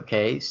Schiavo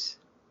case.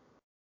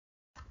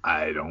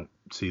 I don't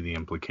see the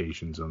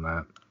implications on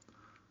that.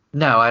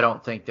 No, I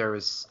don't think there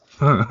was.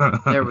 There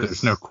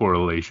There's no was.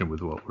 correlation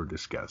with what we're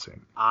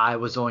discussing. I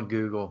was on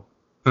Google.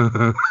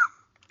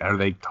 Are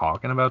they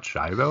talking about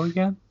Shivo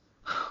again?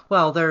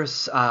 Well,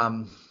 there's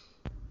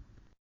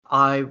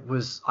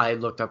I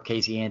looked up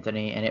Casey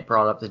Anthony and it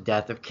brought up the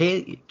death of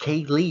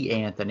Kaylee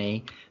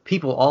Anthony.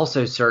 People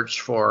also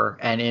searched for,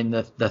 and in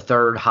the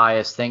third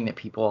highest thing that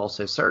people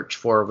also searched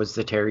for was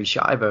the Terry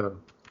Schiavo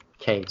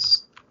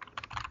case.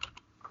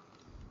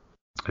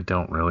 I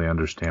don't really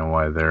understand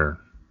why they're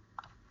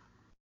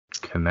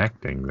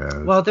connecting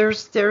those. Well,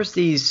 there's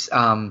these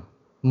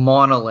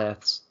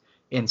monoliths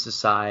in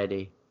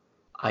society,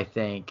 I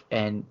think,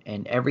 and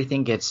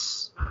everything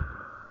gets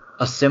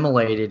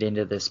assimilated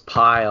into this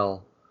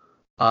pile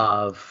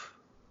of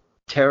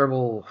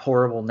terrible,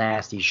 horrible,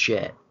 nasty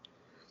shit.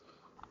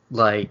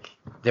 Like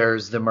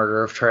there's the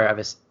murder of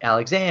Travis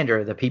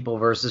Alexander, the People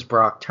versus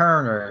Brock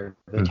Turner,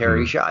 the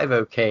Terry Mm-hmm.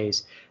 Schiavo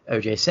case,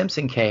 O.J.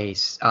 Simpson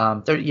case.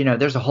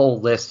 There's a whole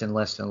list and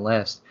list and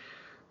list.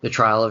 The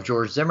trial of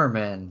George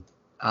Zimmerman.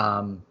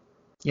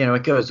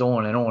 It goes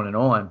on and on and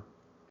on.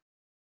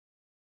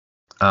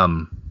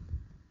 Um,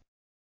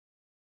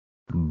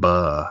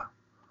 buh.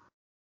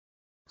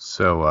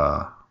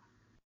 So,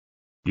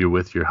 you're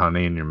with your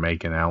honey and you're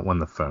making out when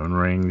the phone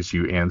rings,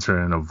 you answer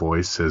and a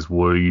voice says,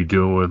 "What are you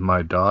doing with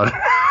my daughter?"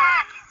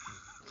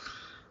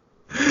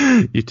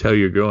 You tell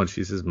your girl and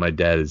she says, "My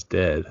dad is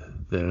dead."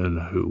 Then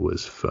who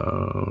was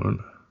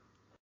phone?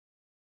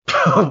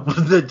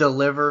 The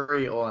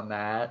delivery on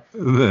that.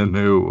 Then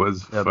who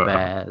was The phone?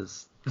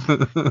 best.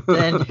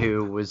 Then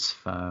who was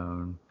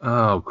phone?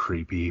 Oh,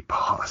 creepy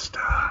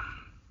pasta.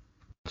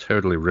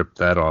 Totally ripped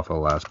that off the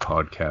last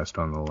podcast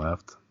on the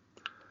left.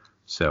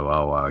 So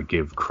I'll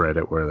give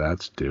credit where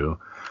that's due.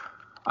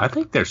 I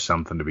think there's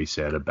something to be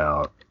said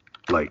about,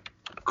 like,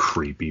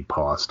 creepy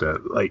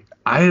pasta. Like,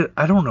 I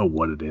don't know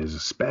what it is,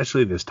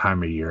 especially this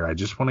time of year. I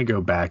just want to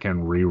go back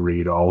and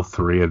reread all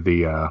three of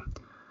the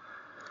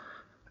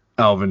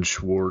Alvin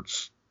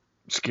Schwartz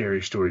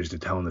Scary Stories to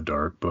Tell in the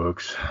Dark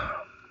books.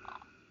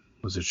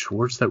 Was it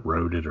Schwartz that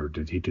wrote it, or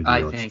did he do the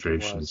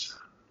illustrations?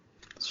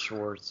 Think it was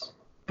Schwartz.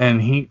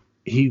 And he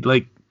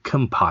like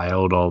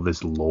compiled all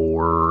this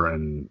lore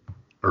and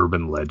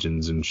urban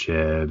legends and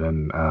shit,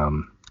 and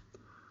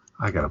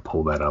I gotta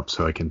pull that up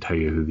so I can tell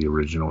you who the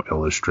original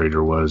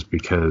illustrator was,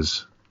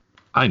 because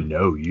I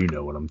know you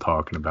know what I'm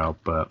talking about,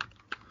 but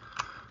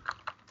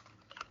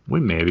we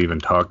may have even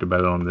talked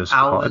about it on this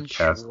Alvin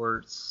podcast.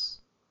 Schwartz.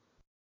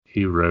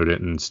 He wrote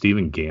it, and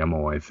Stephen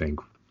Gamble, I think.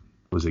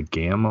 Was it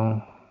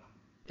Gamble?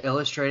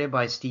 Illustrated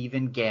by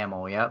Stephen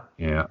Gamble, yep.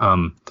 Yeah.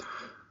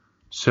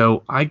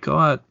 So I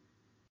got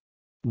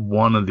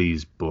one of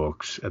these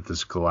books at the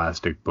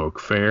Scholastic Book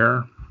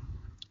Fair,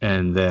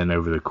 and then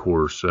over the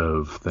course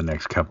of the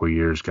next couple of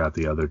years got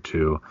the other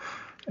two.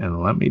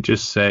 And let me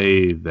just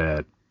say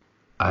that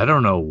I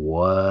don't know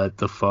what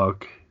the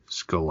fuck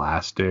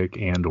Scholastic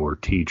and or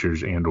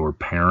teachers and or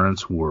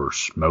parents were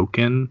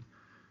smoking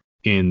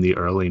in the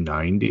early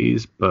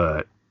 90s,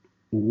 but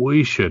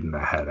we shouldn't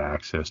have had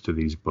access to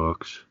these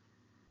books.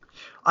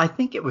 I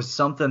think it was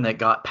something that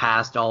got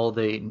past all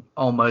the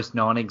almost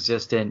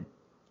non-existent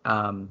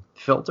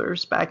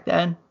filters back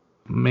then.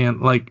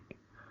 Man, like,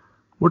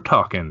 we're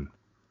talking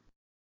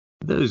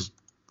those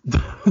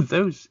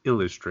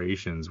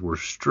illustrations were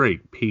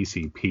straight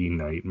PCP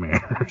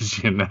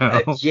nightmares, you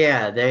know?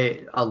 Yeah,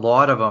 a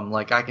lot of them,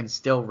 like, I can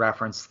still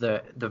reference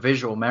the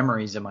visual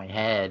memories in my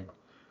head.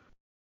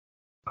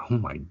 Oh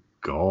my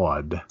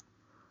god.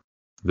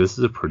 This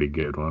is a pretty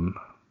good one.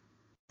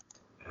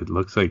 It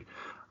looks like,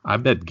 I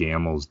bet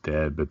Gamble's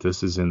dead, but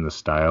this is in the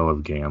style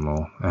of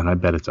Gamble, and I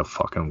bet it's a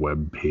fucking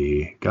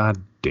WebP.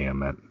 God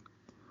damn it.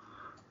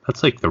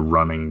 That's like the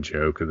running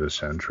joke of the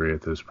century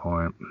at this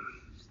point.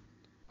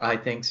 I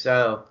think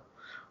so.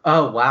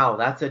 Oh, wow,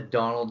 that's a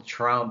Donald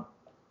Trump.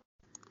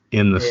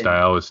 In the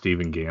style of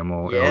Stephen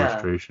Gamble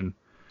illustration.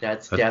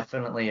 That's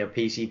definitely a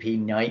PCP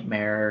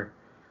nightmare.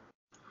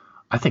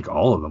 I think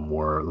all of them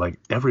were. Like,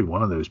 every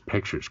one of those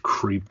pictures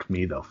creeped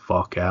me the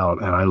fuck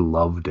out, and I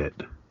loved it.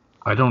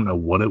 I don't know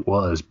what it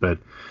was, but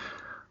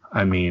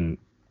I mean,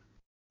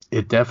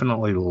 it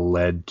definitely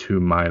led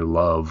to my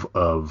love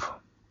of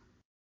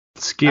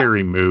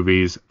scary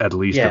movies, at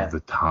least of the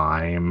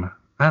time.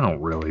 I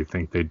don't really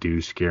think they do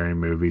scary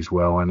movies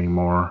well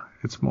anymore.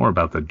 It's more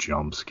about the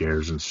jump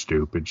scares and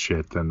stupid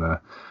shit than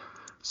the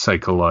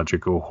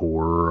psychological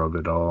horror of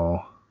it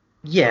all.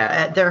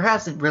 Yeah, there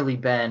hasn't really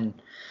been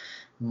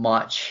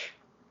much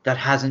that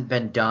hasn't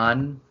been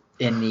done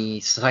in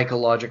the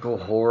psychological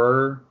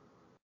horror.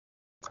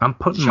 I'm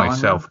putting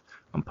myself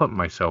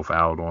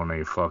out on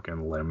a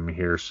fucking limb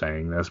here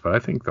saying this, but I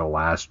think the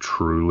last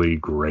truly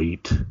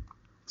great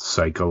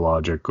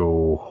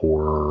psychological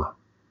horror,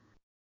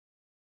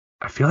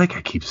 I feel like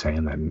I keep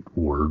saying that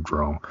word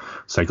wrong,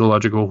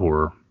 psychological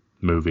horror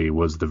movie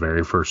was the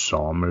very first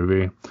Saw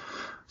movie,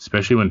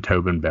 especially when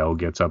Tobin Bell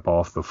gets up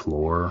off the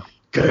floor.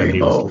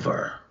 Game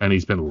over. And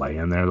he's been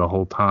laying there the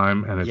whole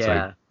time, and it's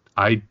like,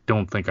 I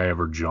don't think I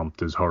ever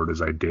jumped as hard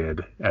as I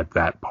did at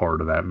that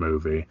part of that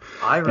movie.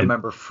 I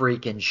remember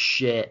freaking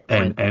shit.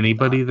 And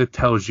anybody that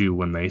tells you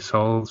when they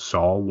saw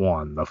Saw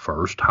 1 the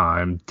first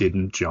time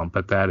didn't jump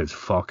at that is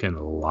fucking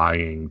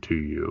lying to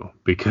you.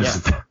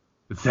 Because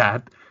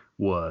that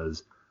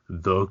was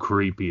the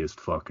creepiest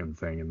fucking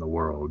thing in the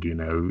world. You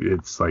know,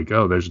 it's like,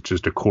 oh, there's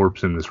just a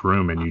corpse in this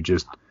room, and you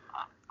just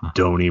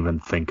don't even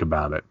think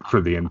about it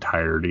for the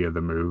entirety of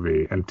the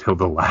movie until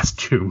the last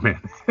 2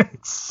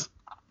 minutes.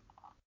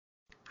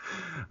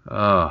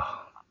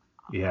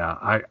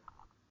 Yeah,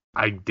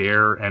 I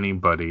dare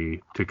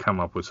anybody to come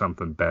up with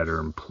something better,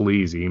 and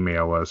please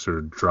email us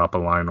or drop a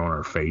line on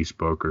our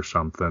Facebook or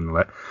something.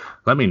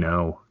 Let me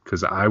know,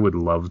 because I would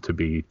love to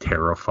be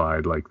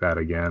terrified like that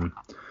again.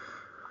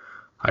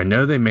 I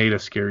know they made a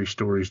Scary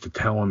Stories to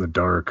Tell in the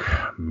Dark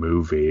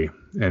movie,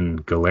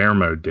 and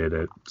Guillermo did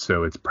it,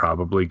 so it's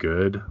probably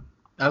good.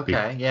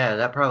 Okay, yeah,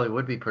 that probably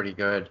would be pretty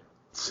good.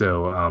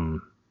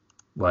 So,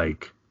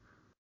 like,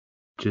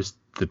 just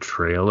the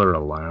trailer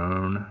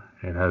alone,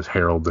 it has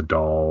Harold the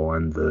doll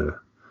and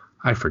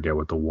I forget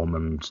what the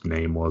woman's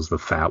name was, the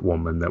fat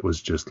woman that was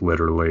just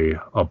literally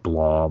a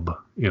blob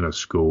in a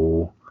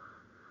school.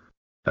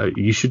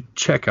 You should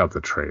check out the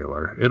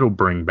trailer. It'll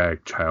bring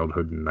back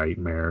childhood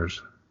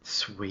nightmares.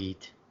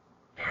 Sweet.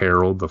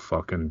 Harold the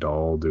fucking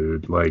doll,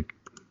 dude. Like,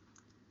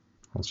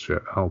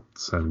 I'll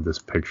send this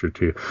picture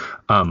to you.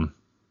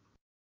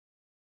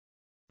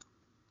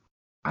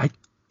 I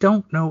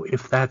don't know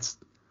if that's.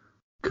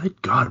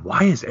 Good God,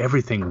 why is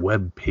everything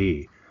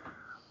WebP?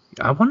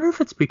 I wonder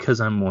if it's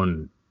because I'm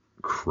on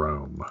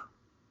Chrome.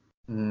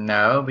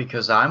 No,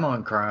 because I'm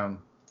on Chrome.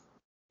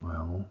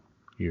 Well,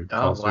 you're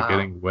Oh, also wow.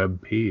 getting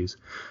WebPs.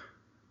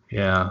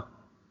 Yeah.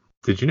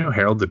 Did you know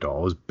Harold the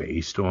Doll is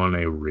based on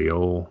a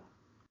real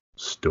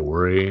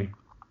story?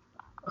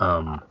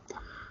 Oh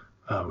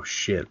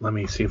shit, let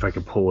me see if I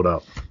can pull it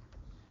up.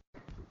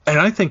 And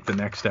I think the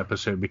next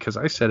episode, because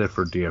I said it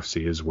for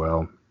DFC as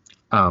well,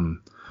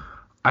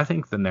 I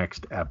think the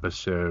next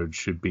episode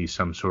should be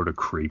some sort of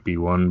creepy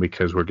one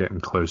because we're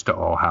getting close to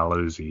All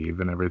Hallows Eve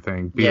and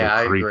everything. Be it Yeah,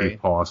 I a creepy agree.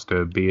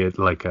 pasta, be it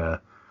like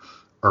a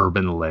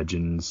urban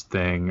legends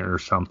thing or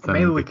Maybe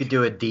something. we could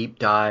do a deep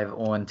dive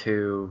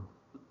onto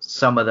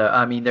some of the.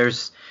 I mean,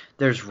 there's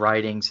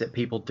writings that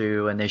people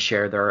do, and they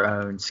share their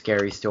own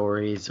scary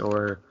stories.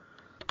 Or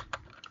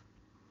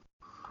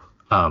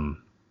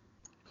Um,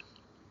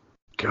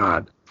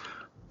 God,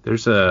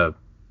 there's a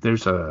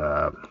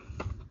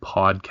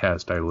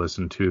podcast I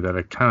listened to that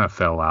I kind of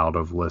fell out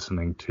of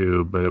listening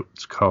to, but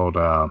it's called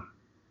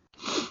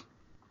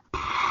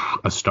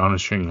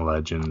Astonishing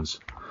Legends.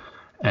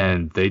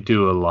 And they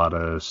do a lot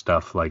of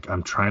stuff like,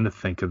 I'm trying to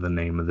think of the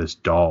name of this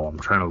doll. I'm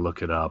trying to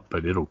look it up,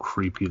 but it'll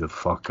creep you the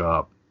fuck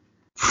up.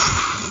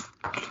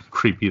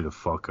 Creep you the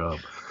fuck up.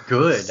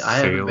 good. I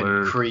haven't been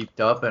Sailor creeped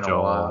up in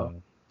a while.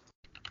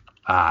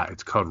 Doll.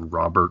 It's called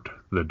Robert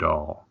the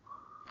Doll.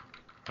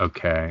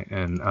 Okay,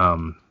 and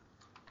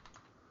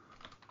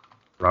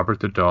Robert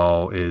the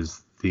Doll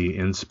is the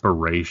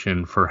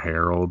inspiration for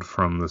Harold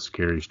from the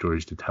Scary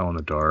Stories to Tell in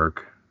the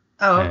Dark.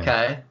 Oh, And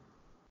okay.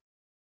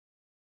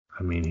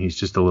 I mean, he's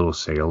just a little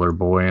sailor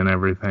boy and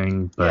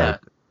everything, Yeah.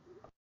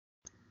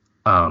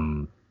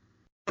 but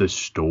the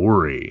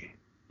story,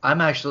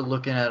 I'm actually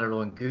looking at it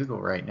on Google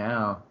right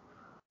now.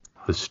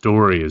 the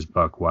story is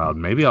buck wild.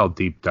 Maybe I'll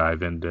deep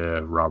dive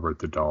into Robert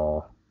the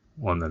Doll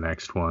on the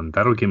next one.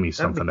 That'll give me That'd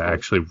be something to cool.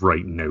 actually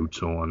write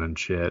notes on and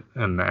shit,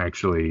 and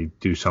actually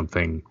do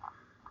something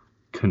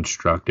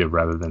constructive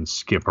rather than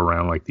skip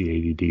around like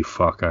the ADD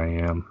fuck I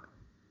am.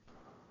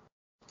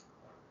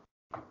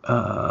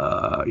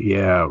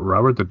 Yeah,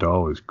 Robert the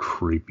Doll is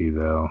creepy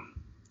though.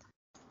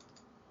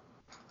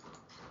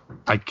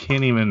 I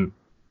can't even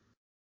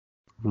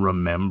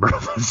remember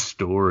the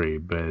story,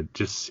 but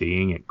just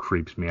seeing it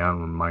creeps me out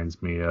and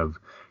reminds me of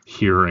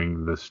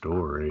hearing the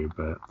story.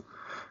 But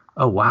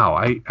oh wow,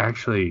 I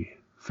actually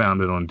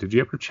found it on. Did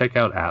you ever check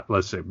out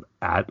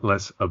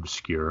Atlas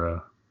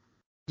Obscura?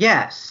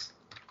 Yes.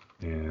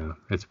 Yeah,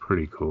 it's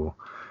pretty cool.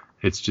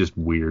 It's just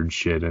weird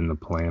shit in the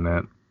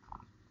planet.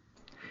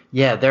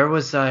 Yeah, there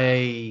was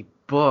a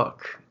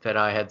book that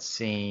I had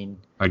seen.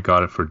 I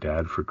got it for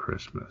Dad for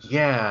Christmas.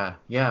 Yeah,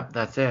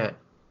 that's it.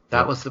 That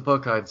Yep. was the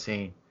book I'd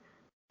seen.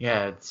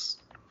 Yeah, it's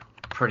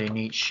pretty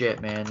neat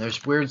shit, man.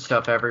 There's weird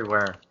stuff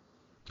everywhere.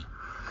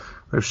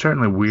 There's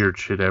certainly weird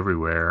shit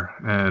everywhere,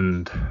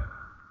 and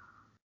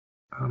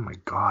oh my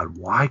god,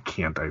 why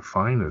can't I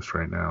find this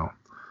right now?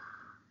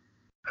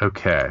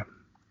 Okay.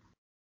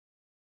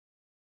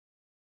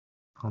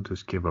 I'll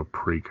just give a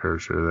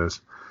precursor to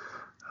this.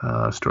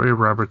 Story of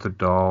Robert the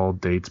Doll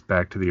dates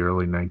back to the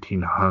early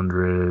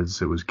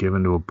 1900s. It was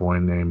given to a boy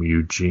named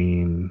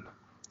Eugene.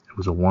 It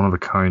was a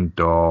one-of-a-kind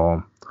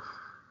doll.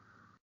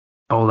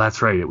 Oh,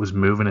 that's right. It was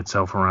moving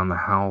itself around the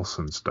house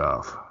and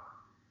stuff.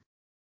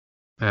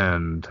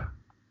 And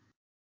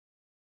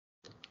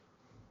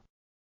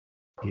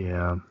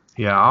yeah,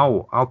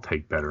 I'll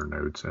take better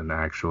notes and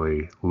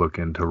actually look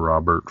into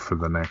Robert for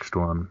the next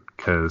one,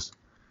 because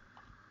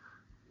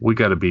we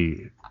got to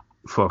be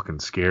fucking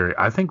scary.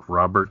 I think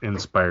Robert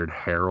inspired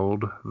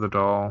Harold the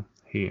Doll.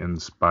 He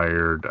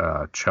inspired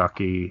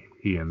Chucky.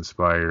 He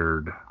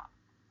inspired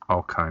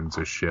all kinds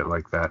of shit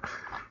like that.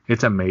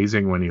 It's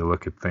amazing when you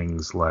look at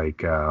things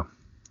like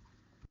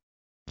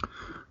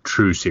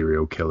true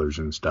serial killers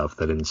and stuff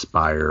that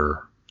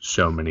inspire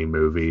so many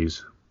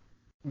movies.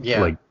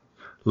 Yeah.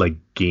 Like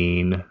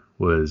Gein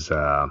was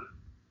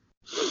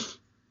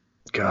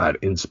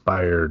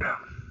inspired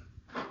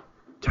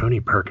Tony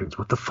Perkins.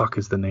 What the fuck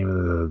is the name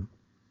of the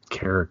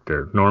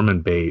character?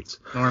 Norman Bates.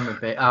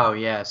 Oh,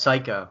 yeah,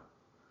 Psycho.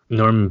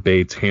 Norman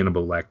Bates,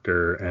 Hannibal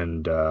Lecter,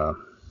 and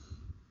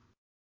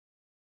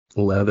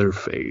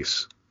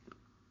Leatherface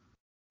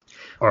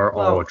are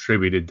all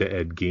attributed to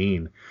Ed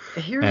Gein.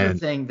 Here's the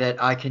thing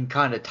that I can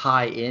kind of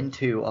tie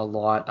into a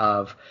lot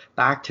of,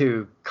 back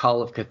to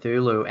Call of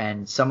Cthulhu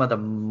and some of the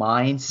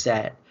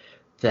mindset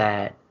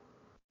that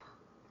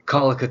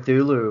Call of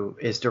Cthulhu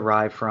is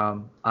derived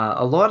from.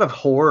 A lot of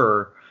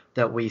horror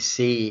that we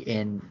see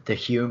in the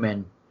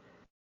human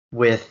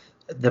with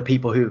the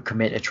people who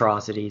commit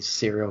atrocities,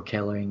 serial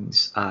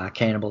killings,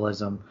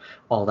 cannibalism,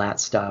 all that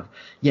stuff.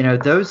 You know,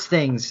 those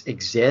things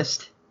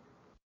exist,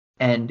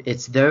 and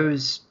it's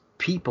those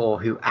people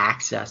who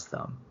access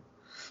them.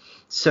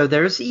 So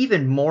there's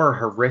even more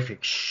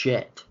horrific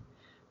shit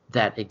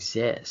that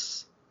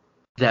exists.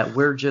 that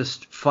we're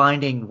just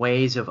finding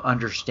ways of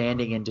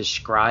understanding and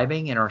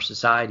describing in our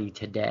society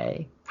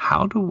today.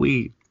 How do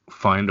we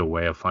find a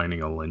way of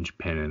finding a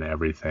linchpin in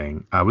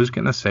everything? I was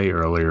going to say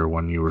earlier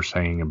when you were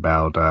saying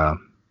about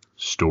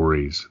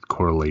stories,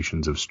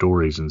 correlations of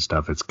stories and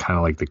stuff, it's kind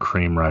of like the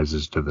cream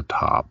rises to the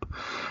top.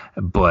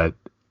 But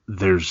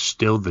there's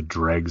still the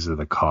dregs of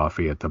the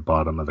coffee at the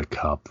bottom of the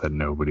cup that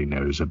nobody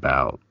knows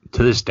about.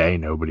 To this day,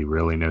 nobody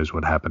really knows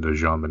what happened to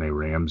JonBenet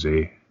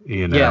Ramsey,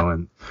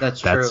 and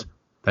that's true.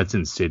 That's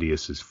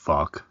insidious as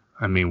fuck.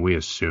 I mean, we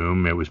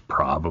assume it was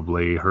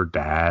probably her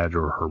dad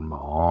or her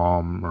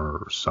mom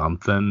or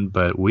something,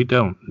 but we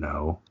don't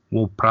know.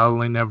 We'll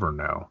probably never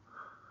know.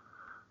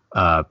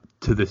 To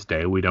this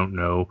day, we don't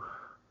know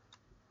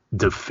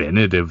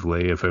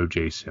definitively if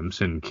O.J.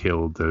 Simpson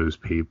killed those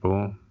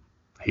people.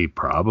 He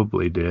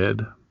probably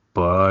did,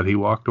 but he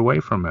walked away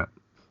from it.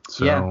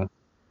 So,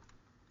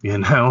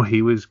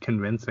 he was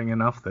convincing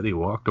enough that he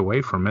walked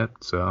away from it.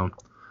 So,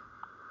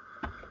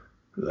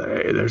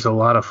 there's a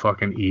lot of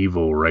fucking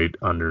evil right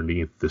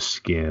underneath the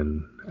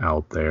skin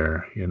out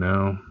there,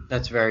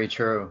 That's very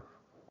true.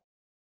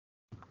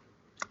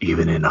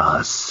 Even in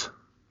us.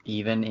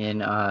 Even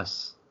in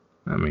us.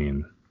 I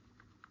mean,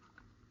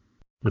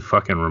 it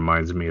fucking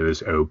reminds me of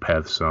this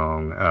Opeth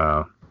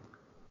song.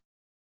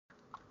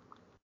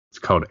 It's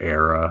called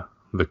Era.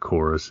 The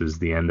chorus is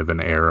the end of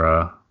an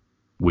era.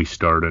 We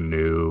start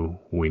anew.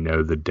 We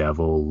know the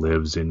devil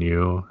lives in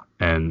you.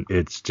 And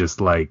it's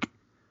just like,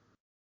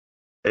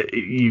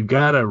 you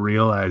gotta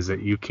realize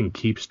that you can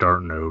keep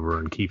starting over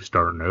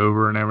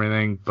and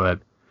everything. But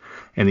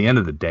in the end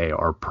of the day,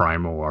 our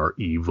primal, our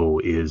evil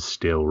is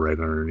still right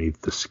underneath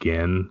the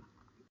skin.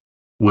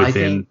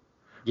 Within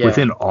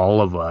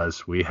all of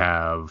us, we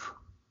have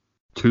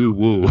two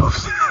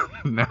wolves.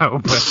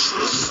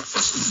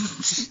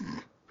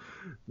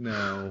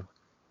 No,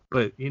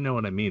 but you know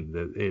what I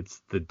mean.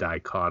 It's the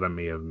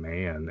dichotomy of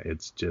man.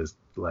 It's just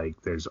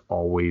like there's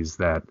always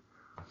that.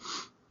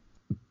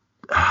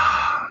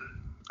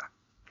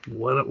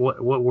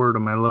 What word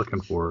am I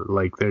looking for?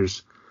 Like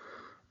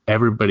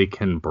everybody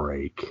can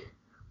break.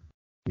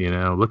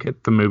 Look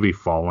at the movie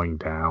Falling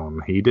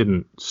Down. He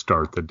didn't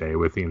start the day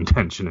with the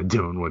intention of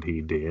doing what he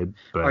did.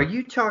 But are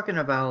you talking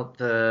about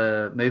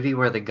the movie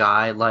where the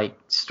guy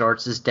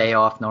starts his day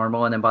off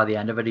normal and then by the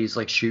end of it he's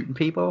shooting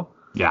people?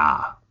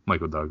 Yeah,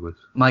 Michael Douglas.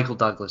 Michael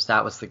Douglas,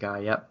 that was the guy.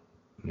 Yep.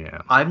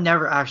 Yeah. I've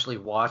never actually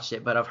watched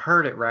it, but I've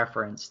heard it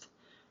referenced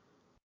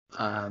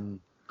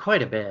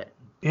quite a bit.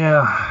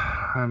 Yeah,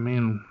 I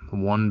mean,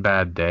 one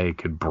bad day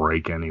could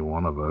break any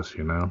one of us,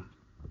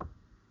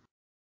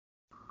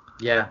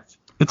 Yeah.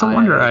 It's a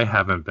wonder I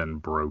haven't been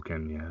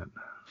broken yet.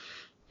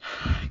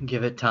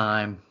 Give it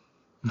time.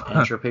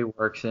 Entropy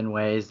works in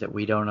ways that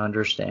we don't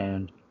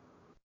understand.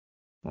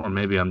 Or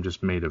maybe I'm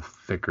just made of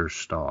thicker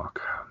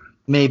stock.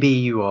 Maybe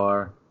you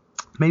are.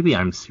 Maybe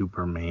I'm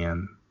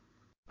Superman.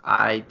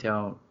 I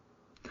don't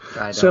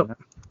So, know.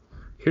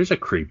 Here's a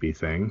creepy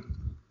thing.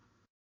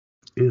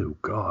 Ew,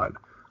 God.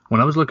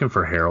 When I was looking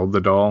for Harold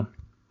the doll,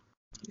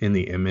 in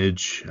the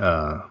image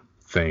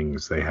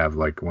things, they have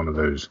one of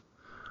those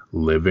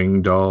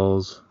living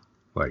dolls,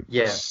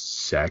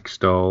 sex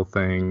doll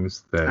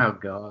things that, oh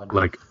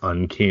God,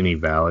 Uncanny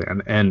Valley,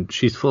 and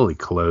she's fully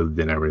clothed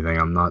and everything.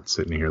 I'm not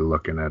sitting here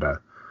looking at a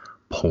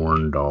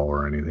porn doll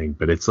or anything,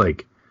 but it's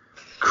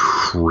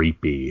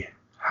creepy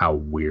how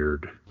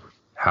weird,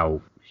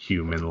 how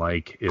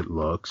human-like it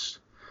looks.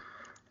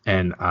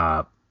 And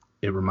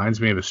it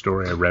reminds me of a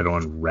story I read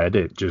on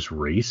Reddit just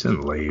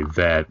recently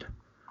that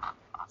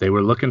they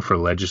were looking for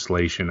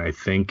legislation, I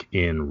think,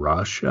 in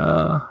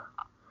Russia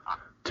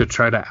to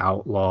try to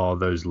outlaw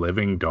those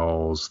living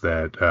dolls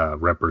that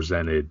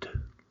represented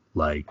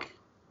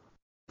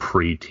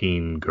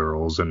preteen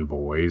girls and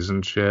boys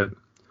and shit.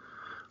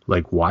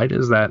 Why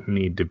does that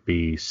need to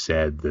be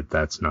said that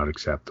that's not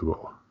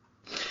acceptable?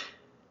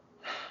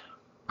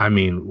 I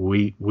mean,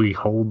 we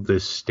hold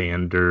this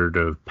standard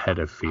of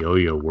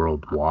pedophilia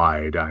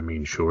worldwide. I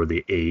mean, sure,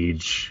 the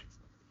age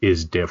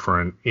is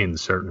different in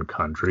certain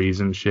countries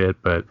and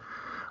shit, but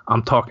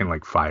I'm talking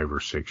 5 or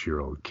 6 year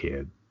old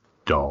kid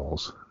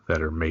dolls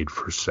that are made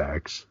for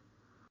sex.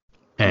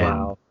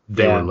 And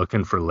they were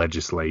looking for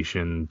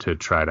legislation to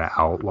try to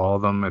outlaw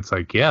them. It's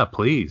yeah,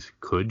 please.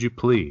 Could you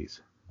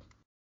please?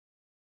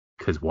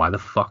 Because why the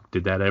fuck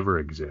did that ever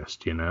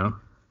exist,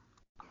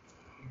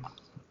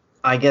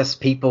 I guess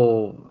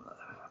people,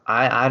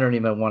 I don't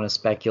even want to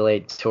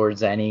speculate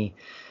towards any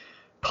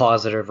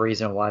positive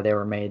reason why they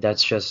were made.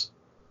 That's just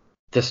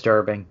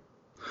disturbing.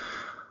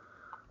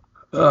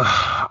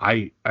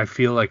 I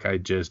feel like I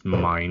just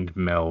mind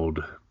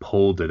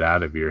pulled it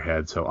out of your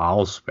head, so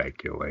I'll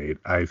speculate.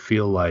 I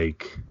feel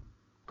like,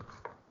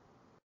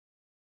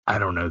 I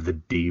don't know, the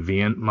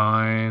deviant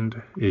mind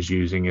is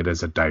using it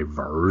as a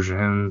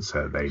diversion,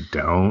 so they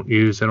don't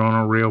use it on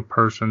a real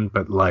person.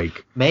 But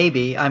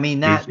maybe, I mean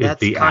that's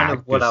kind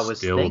of what I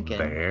was thinking.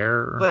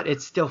 There, but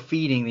it's still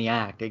feeding the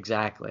act,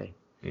 exactly.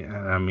 Yeah,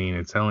 I mean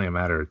it's only a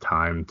matter of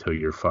time till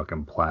your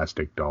fucking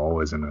plastic doll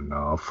isn't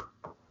enough.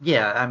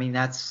 Yeah, I mean,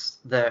 that's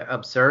the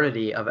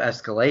absurdity of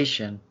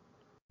escalation.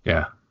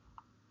 Yeah.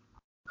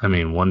 I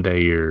mean, one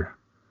day you're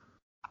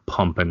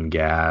pumping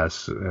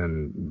gas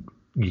and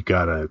you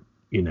gotta,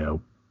 you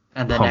know,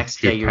 And the pump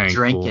next your day you're tank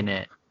drinking full.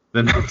 it.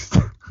 The next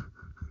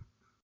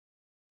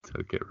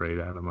took it right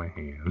out of my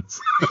hands.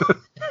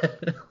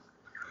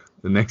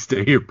 The next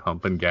day you're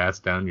pumping gas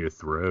down your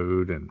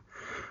throat, and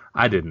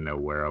I didn't know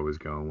where I was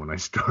going when I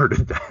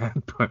started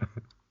that, but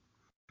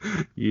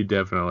you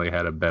definitely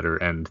had a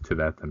better end to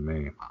that than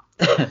me.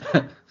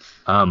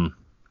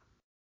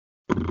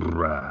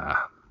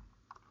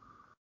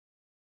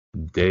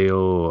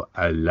 Deo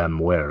a la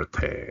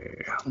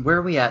muerte. Where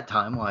are we at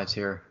time-wise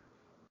here?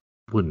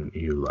 Wouldn't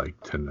you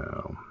like to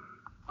know?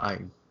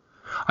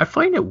 I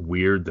find it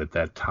weird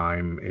that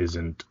time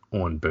isn't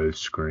on both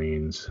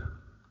screens.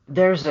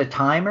 There's a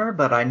timer,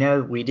 but I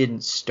know we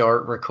didn't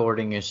start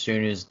recording as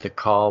soon as the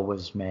call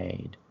was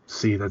made.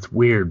 See, that's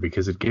weird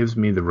because it gives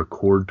me the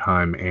record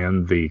time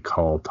and the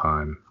call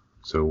time.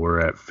 So we're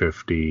at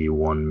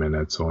 51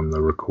 minutes on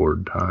the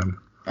record time.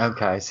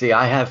 Okay, see,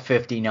 I have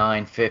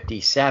 59,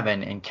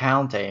 57 and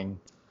counting.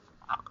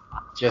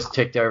 Just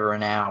ticked over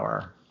an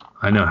hour.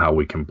 I know how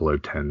we can blow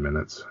 10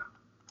 minutes.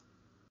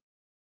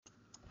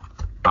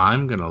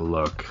 I'm going to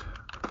look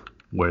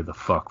where the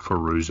fuck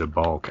Fairuza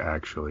Balk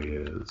actually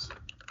is.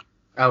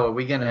 Oh, are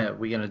we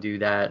gonna do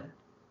that?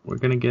 We're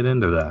going to get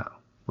into that.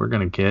 We're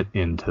going to get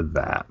into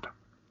that.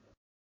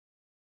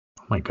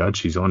 Oh my God,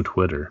 she's on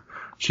Twitter.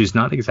 She's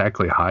not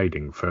exactly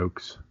hiding,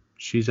 folks.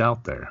 She's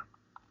out there.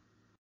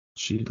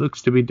 She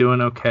looks to be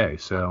doing okay.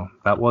 So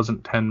that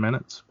wasn't 10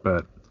 minutes,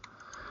 but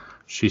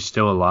she's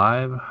still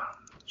alive.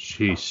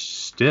 She's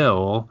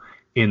still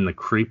in the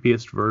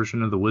creepiest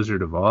version of the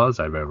Wizard of Oz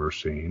I've ever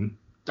seen.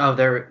 Oh,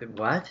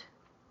 what?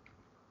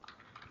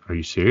 Are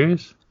you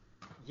serious?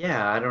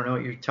 Yeah, I don't know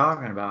what you're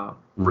talking about.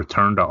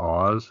 Return to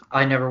Oz?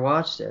 I never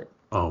watched it.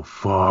 Oh,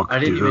 fuck, dude. I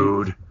didn't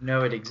even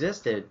know it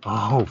existed.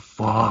 Oh,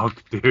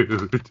 fuck,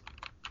 dude.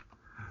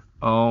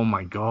 Oh,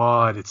 my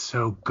God. It's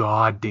so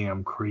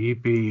goddamn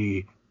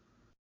creepy.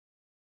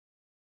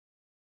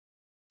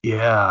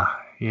 Yeah,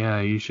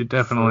 you should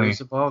definitely...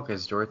 Fairuza Balk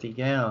as Dorothy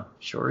Gale.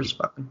 Sure as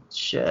fucking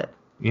shit.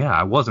 Yeah,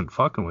 I wasn't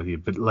fucking with you,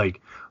 but, like,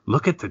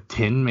 look at the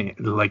Tin Man.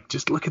 Like,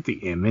 just look at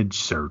the image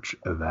search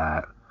of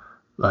that.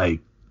 Like,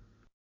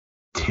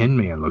 Tin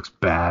Man looks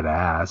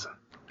badass.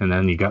 And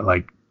then you got,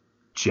 like,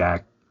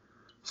 Jack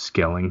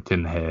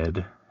Skellington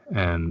head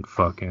and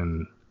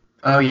fucking...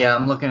 Oh, yeah,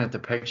 I'm looking at the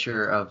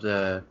picture of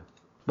the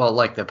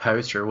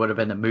poster would have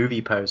been the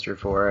movie poster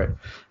for it.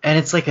 And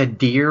it's like a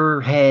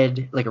deer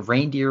head, like a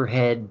reindeer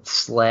head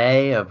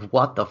sleigh of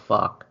what the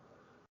fuck.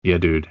 Yeah,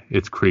 dude,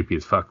 it's creepy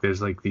as fuck.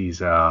 There's like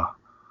these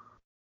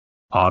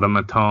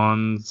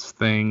automatons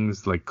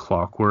things, like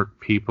clockwork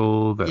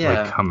people that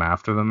like come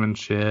after them and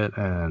shit.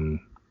 And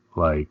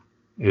like,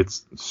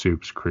 it's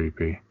soup's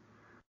creepy.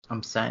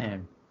 I'm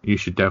saying. You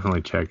should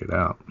definitely check it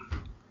out.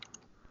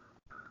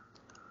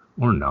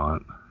 Or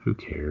not. Who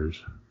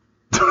cares?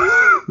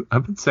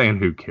 I've been saying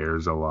who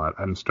cares a lot.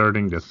 I'm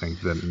starting to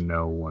think that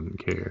no one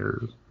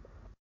cares.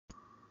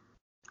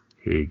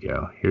 Here you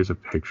go. Here's a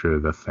picture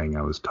of the thing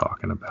I was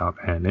talking about,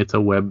 and it's a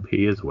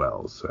WebP as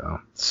well, so.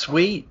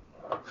 Sweet.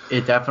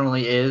 It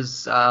definitely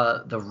is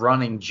the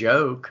running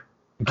joke.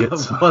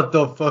 What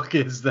the fuck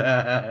is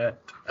that?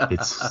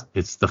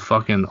 It's the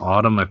fucking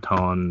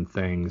automaton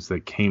things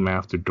that came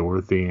after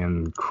Dorothy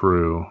and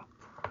crew.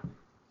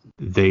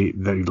 They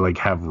like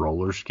have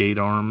roller skate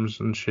arms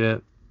and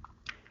shit.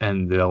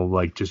 And they'll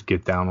like just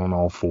get down on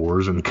all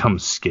fours and come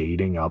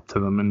skating up to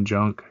them and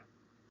junk.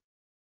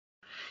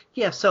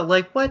 Yeah, so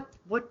like what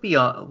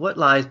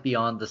lies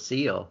beyond the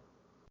seal?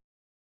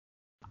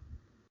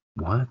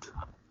 What?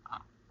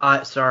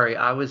 Sorry,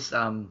 I was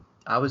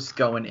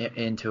going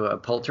into a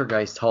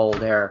poltergeist hole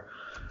there.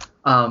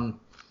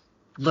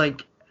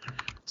 Like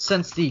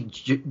since the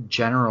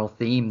general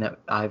theme that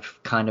I've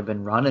kind of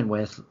been running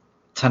with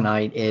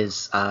tonight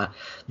is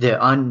the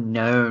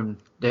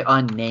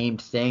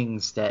unnamed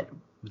things that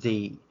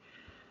the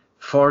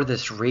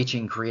farthest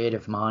reaching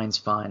creative minds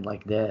find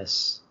like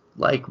this.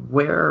 Like,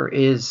 where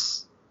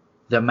is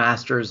the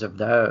masters of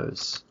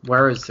those?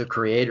 Where is the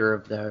creator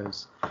of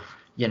those?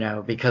 You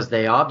know, because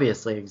they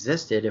obviously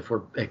existed if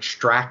we're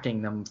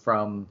extracting them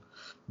from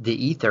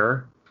the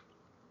ether.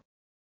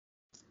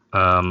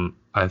 I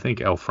think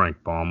L.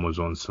 Frank Baum was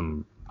on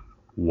some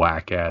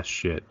whack ass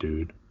shit,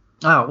 dude.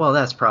 Oh, well,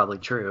 that's probably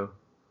true.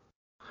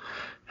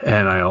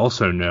 And I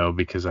also know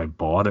because I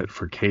bought it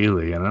for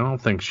Kaylee, and I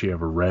don't think she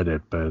ever read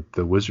it, but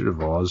the Wizard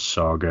of Oz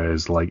saga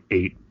is like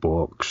 8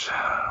 books.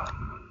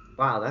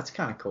 Wow, that's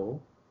kind of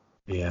cool.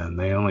 Yeah, and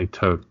they only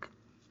took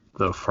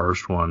the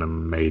first one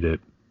and made it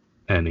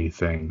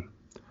anything.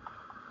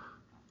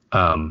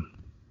 What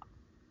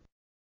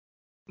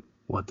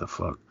the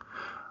fuck?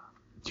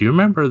 Do you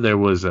remember there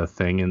was a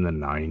thing in the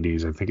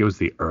 90s? I think it was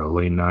the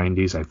early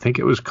 90s. I think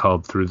it was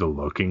called Through the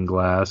Looking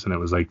Glass, and it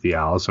was like the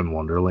Alice in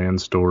Wonderland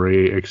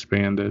story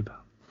expanded.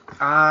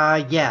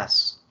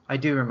 Yes. I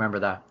do remember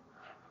that.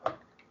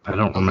 I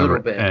don't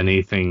remember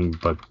anything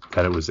but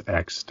that it was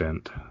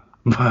extant.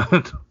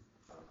 But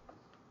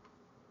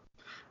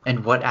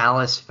And what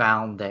Alice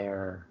found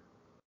there.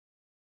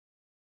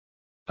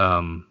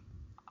 oh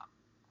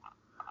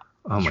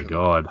my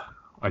God.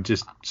 I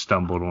just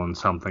stumbled on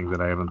something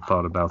that I haven't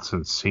thought about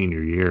since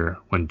senior year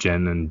when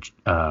Jen and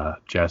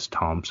Jess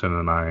Thompson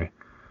and I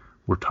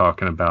were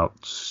talking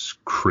about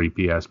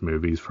creepy ass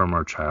movies from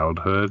our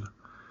childhood.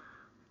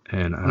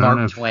 And I don't know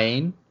Mark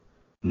Twain?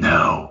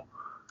 No,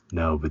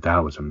 but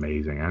that was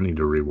amazing. I need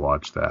to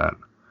rewatch that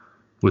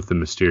with The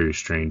Mysterious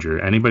Stranger.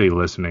 Anybody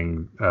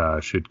listening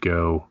should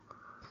go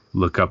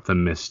look up The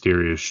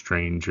Mysterious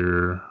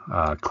Stranger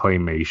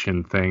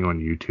claymation thing on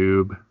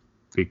YouTube,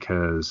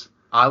 because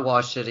I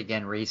watched it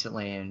again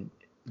recently, and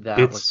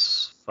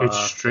it's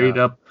straight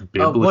up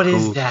biblical. What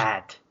is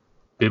that?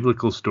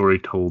 Biblical story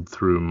told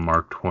through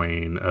Mark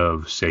Twain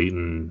of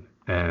Satan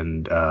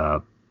and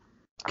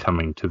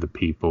coming to the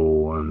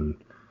people and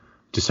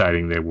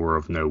deciding they were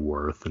of no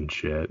worth and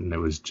shit, and it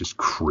was just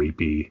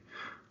creepy.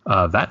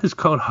 That is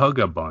called Hug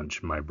a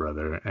Bunch, my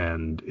brother,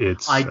 and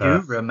it's. I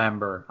do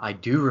remember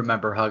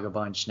Hug a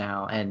Bunch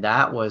now, and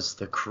that was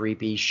the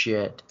creepy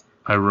shit.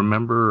 I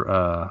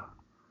remember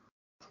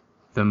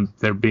them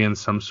there being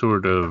some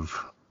sort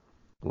of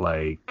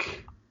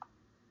like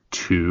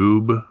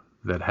tube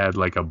that had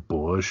like a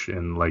bush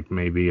and like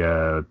maybe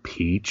a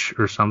peach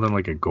or something,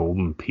 like a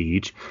golden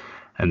peach,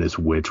 and this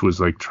witch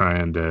was like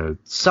trying to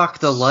suck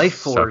the life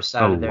force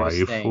out of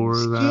those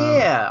things.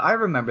 Yeah, I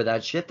remember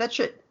that shit. That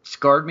shit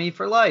scarred me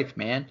for life,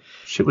 man.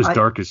 Shit was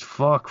dark as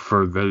fuck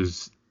for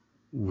those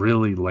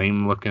really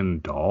lame looking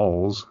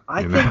dolls.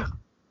 I think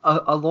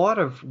a lot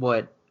of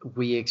what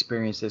we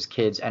experienced as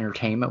kids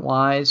entertainment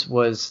wise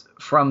was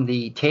from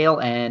the tail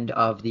end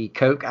of the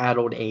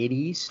coke-addled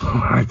 80s.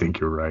 I think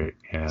you're right,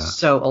 yeah.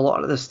 So a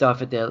lot of the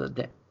stuff at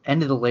the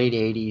end of the late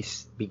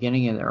 80s,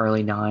 beginning of the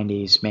early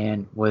 90s,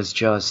 man, was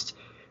just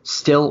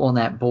still on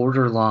that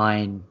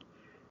borderline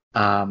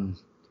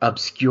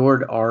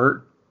obscured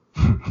art.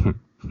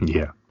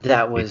 Yeah.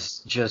 That was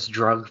just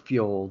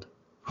drug-fueled.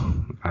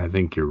 I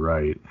think you're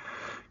right.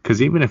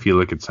 Because even if you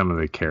look at some of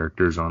the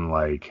characters on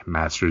like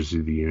Masters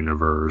of the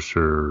Universe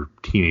or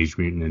Teenage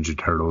Mutant Ninja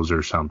Turtles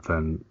or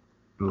something,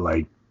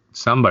 like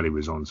somebody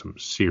was on some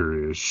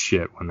serious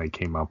shit when they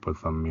came up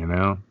with them, you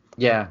know?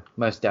 Yeah,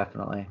 most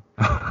definitely.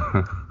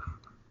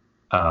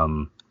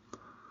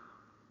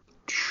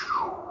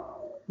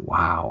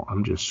 Wow,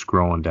 I'm just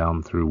scrolling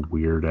down through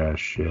weird ass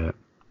shit.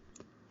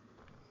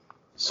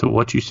 So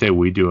what you say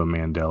we do a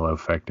Mandela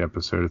Effect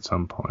episode at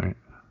some point?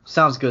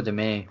 Sounds good to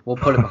me. We'll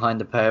put it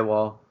behind the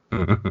paywall.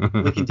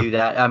 We can do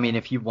that. I mean,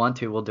 if you want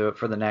to, we'll do it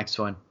for the next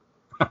one.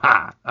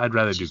 I'd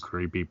rather do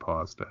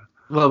creepypasta.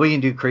 Well, we can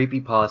do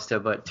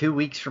creepypasta, but 2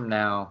 weeks from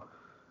now,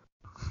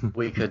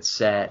 we could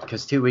set,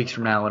 because 2 weeks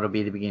from now, it'll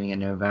be the beginning of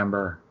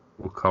November.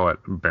 We'll call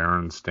it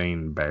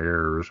Berenstain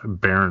Bears.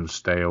 Baron,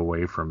 stay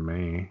away from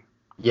me.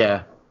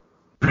 Yeah.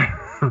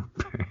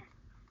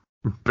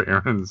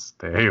 Baron,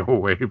 stay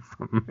away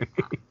from me.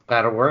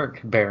 That'll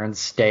work. Baron,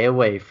 stay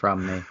away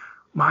from me.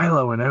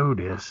 Milo and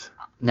Otis.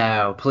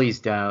 No, please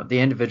don't. The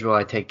individual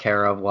I take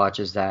care of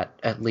watches that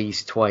at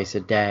least twice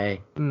a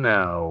day.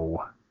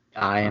 No.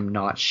 I am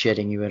not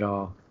shitting you at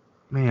all.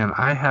 Man,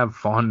 I have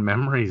fond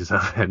memories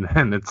of it,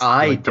 and it's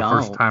the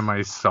first time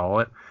I saw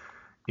it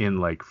in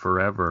like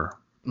forever.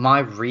 My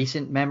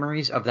recent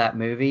memories of that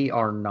movie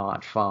are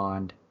not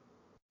fond.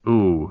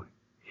 Ooh,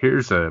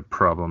 here's a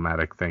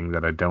problematic thing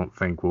that I don't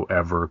think will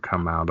ever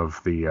come out of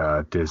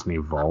the Disney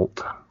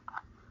vault.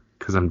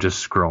 Because I'm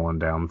just scrolling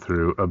down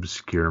through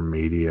obscure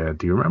media.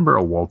 Do you remember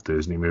a Walt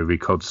Disney movie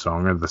called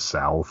Song of the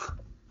South?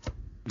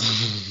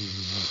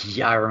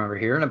 Yeah, I remember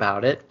hearing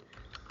about it.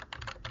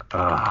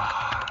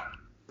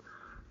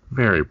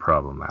 Very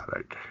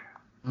problematic.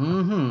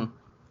 Mm-hmm.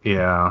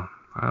 Yeah,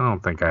 I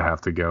don't think I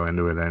have to go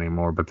into it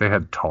anymore, but they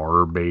had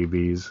tar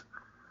babies.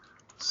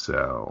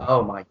 So.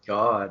 Oh my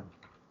God.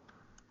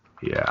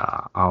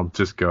 Yeah, I'll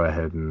just go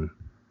ahead and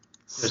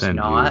send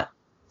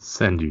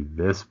you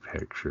this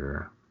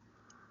picture.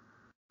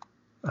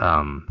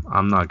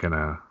 I'm not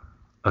gonna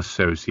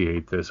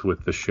associate this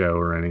with the show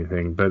or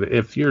anything, but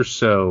if you're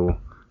so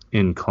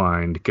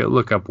inclined, go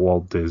look up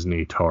Walt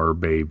Disney Tar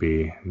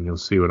Baby, and you'll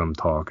see what I'm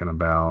talking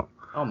about.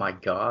 Oh my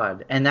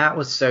God! And that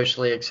was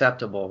socially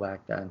acceptable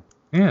back then.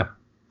 Yeah,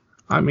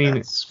 I mean,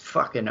 it's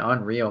fucking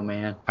unreal,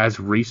 man. As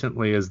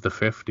recently as the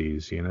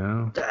 50s, you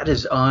know. That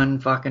is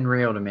unfucking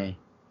real to me.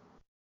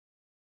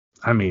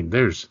 I mean,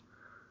 there's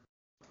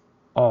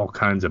all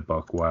kinds of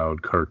Buck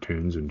Wild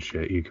cartoons and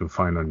shit you can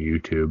find on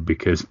YouTube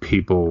because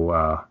people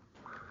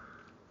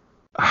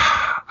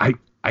I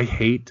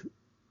hate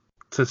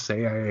to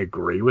say I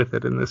agree with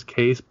it in this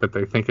case, but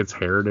they think it's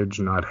heritage,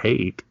 not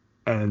hate,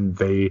 and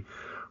they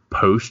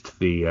post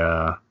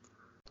the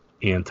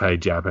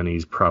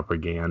anti-Japanese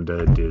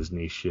propaganda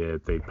Disney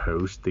shit. They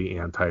post the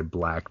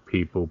anti-black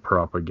people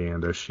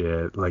propaganda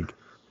shit. Like,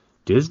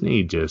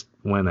 Disney just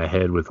went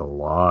ahead with a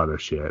lot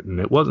of shit, and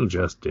it wasn't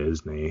just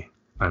Disney.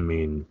 I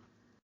mean,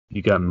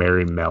 you got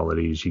Merry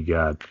Melodies, you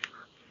got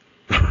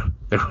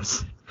there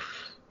was,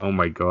 oh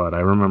my God,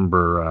 I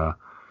remember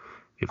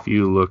if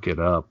you look it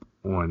up,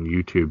 on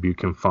YouTube, you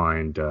can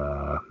find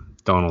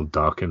Donald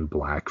Duck in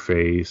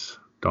blackface.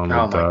 Oh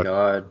my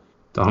God.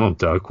 Donald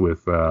Duck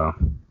with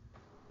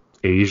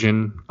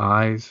Asian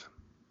eyes.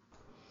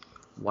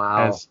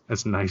 Wow.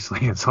 As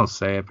nicely as I'll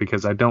say it,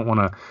 because I don't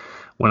want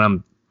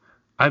to.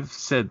 I've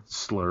said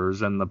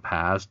slurs in the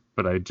past,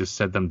 but I just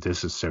said them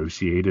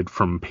disassociated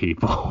from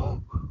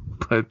people.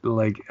 But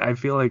like, I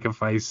feel like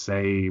if I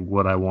say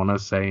what I want to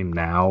say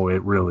now,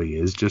 it really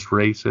is just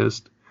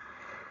racist.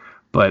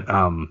 But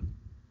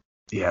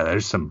yeah,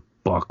 there's some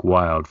buck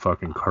wild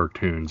fucking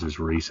cartoons as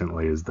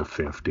recently as the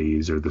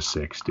 50s or the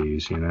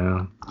 60s, you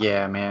know?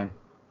 Yeah, man.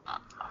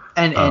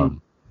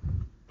 And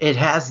it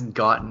hasn't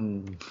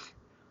gotten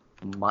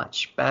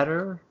much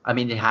better. I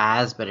mean, it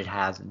has, but it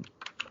hasn't.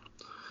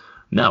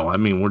 No, I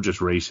mean, we're just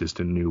racist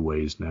in new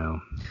ways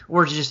now.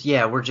 We're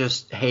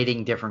just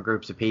hating different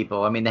groups of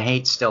people. I mean, the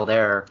hate's still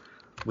there.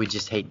 We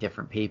just hate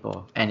different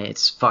people, and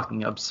it's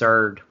fucking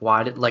absurd.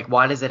 Why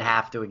does it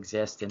have to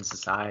exist in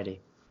society?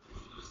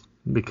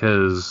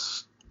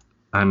 Because,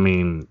 I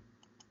mean,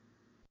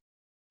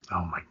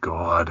 oh my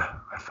God,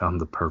 I found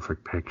the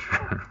perfect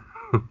picture.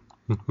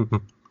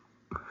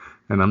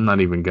 And I'm not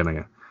even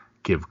gonna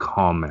give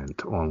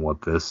comment on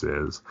what this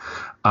is.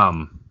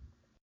 I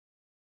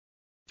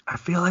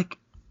feel like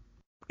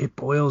it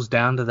boils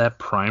down to that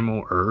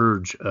primal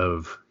urge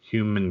of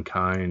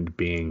humankind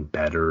being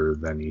better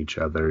than each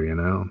other, you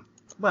know?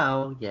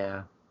 Well,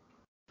 yeah.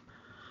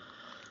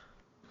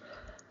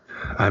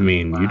 I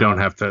mean, Wow. you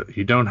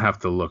don't have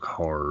to look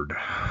hard.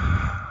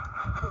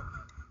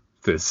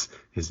 This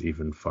is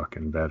even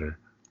fucking better.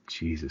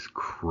 Jesus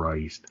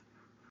Christ.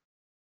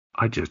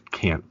 I just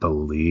can't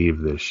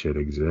believe this shit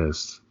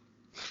exists.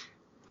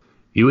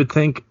 You would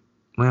think,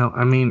 well,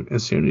 I mean,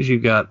 as soon as you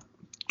got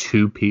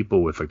two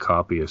people with a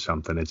copy of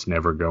something, it's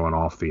never going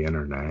off the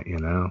internet, you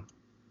know?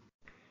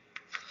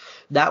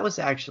 That was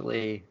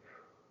actually,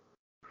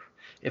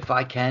 if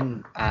I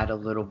can add a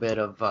little bit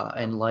of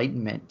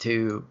enlightenment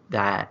to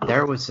that,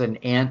 there was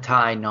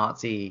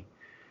anti-Nazi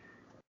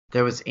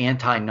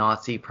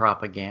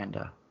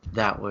propaganda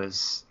that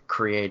was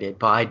created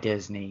by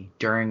Disney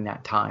during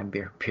that time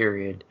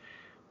period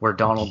where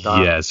Donald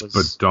Duck Yes,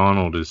 but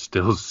Donald is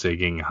still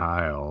singing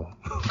Heil.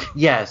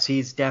 Yes,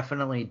 he's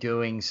definitely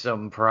doing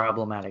some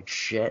problematic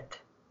shit.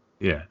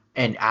 Yeah.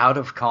 And out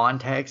of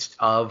context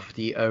of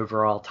the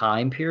overall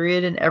time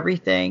period and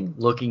everything,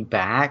 looking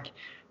back,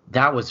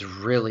 that was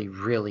really,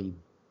 really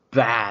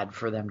bad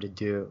for them to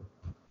do.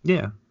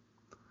 Yeah.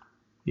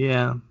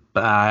 Yeah.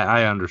 But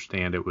I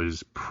understand it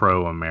was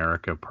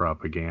pro-America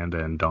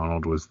propaganda and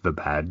Donald was the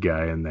bad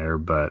guy in there,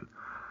 but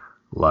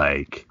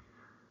like,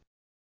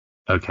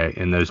 okay,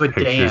 in those but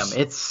pictures,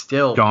 damn, it's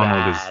still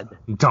bad.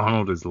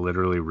 Donald is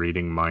literally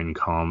reading Mein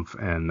Kampf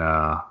and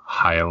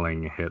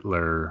heiling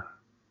Hitler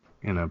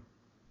in a.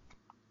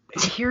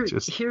 Here's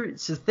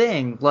the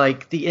thing: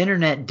 like the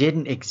internet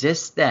didn't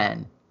exist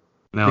then.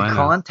 No, the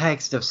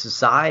context of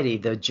society,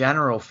 the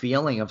general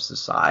feeling of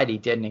society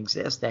didn't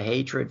exist. The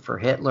hatred for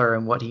Hitler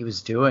and what he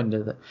was doing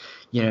to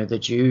the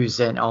Jews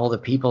and all the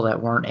people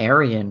that weren't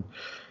Aryan,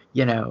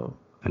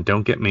 And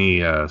don't get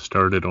me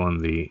started on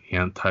the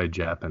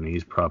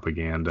anti-Japanese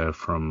propaganda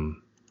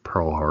from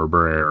Pearl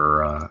Harbor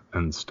era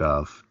and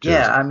stuff.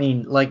 Yeah, I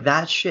mean, like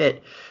that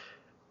shit,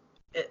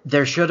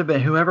 there should have been,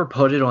 whoever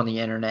put it on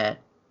the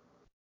internet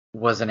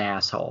was an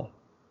asshole.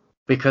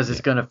 Because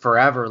it's going to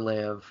forever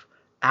live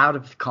out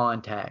of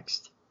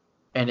context.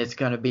 And it's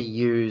going to be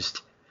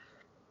used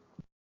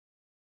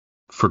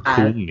for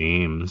cool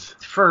memes.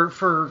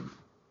 For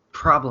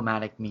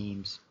problematic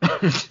memes.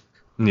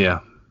 Yeah.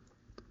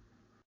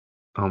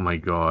 Oh my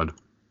God.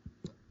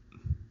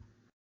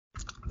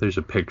 There's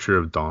a picture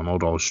of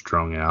Donald all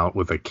strung out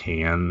with a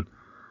can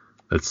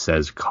that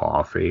says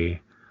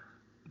coffee,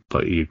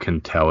 but you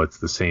can tell it's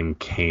the same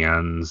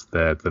cans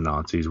that the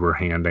Nazis were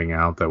handing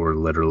out that were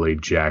literally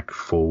jacked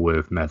full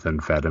with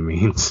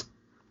methamphetamines.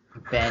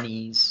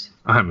 Bennies.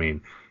 I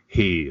mean,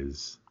 he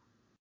is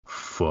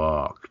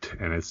fucked,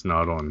 and it's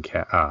not on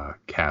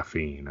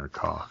caffeine or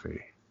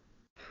coffee.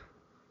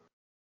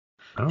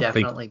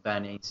 Definitely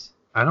Bennies.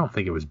 I don't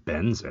think it was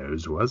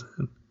benzos, was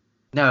it?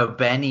 No,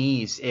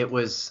 Bennies. It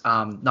was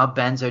not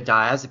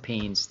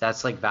benzodiazepines.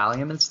 That's like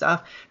Valium and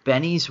stuff.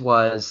 Bennies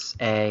was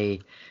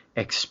a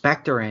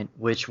expectorant,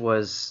 which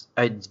was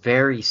a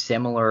very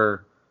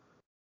similar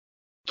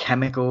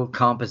chemical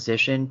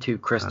composition to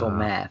crystal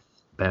meth.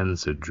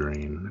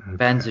 Benzedrine. Okay.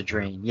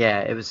 Benzedrine.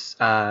 Yeah, it was.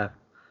 I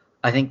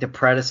think the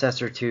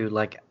predecessor to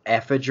like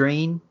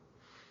ephedrine.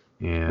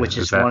 Yeah. Which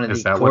is one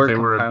of the core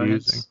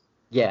components. Abusing?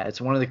 Yeah,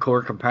 it's one of the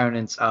core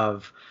components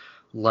of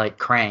like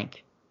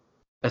crank,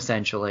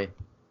 essentially.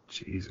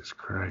 Jesus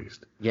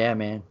Christ. Yeah,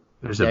 man.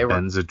 There's a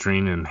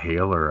Benzedrine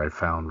inhaler I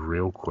found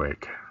real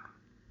quick.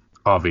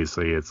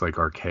 Obviously, it's like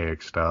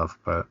archaic stuff,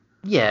 but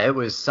yeah, it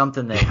was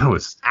something that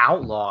was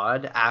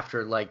outlawed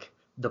after like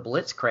the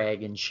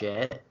Blitzkrieg and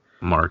shit.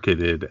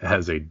 Marketed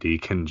as a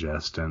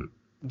decongestant.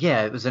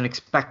 Yeah, it was an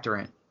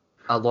expectorant.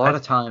 A lot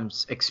of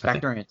times,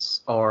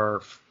 expectorants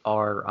are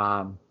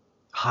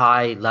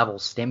high level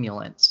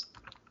stimulants.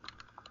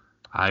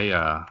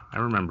 I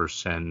remember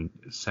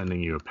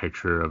sending you a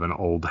picture of an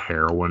old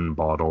heroin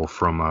bottle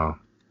from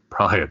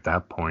probably at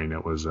that point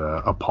it was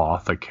a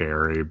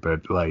apothecary,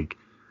 but like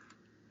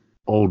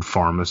old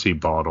pharmacy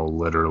bottle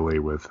literally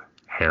with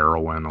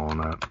heroin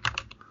on it.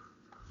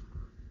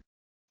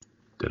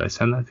 Did I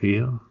send that to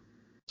you?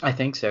 I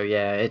think so,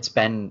 yeah.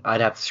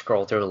 I'd have to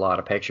scroll through a lot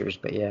of pictures,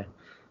 but yeah.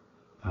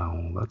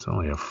 Oh, that's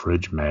only a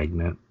fridge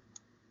magnet.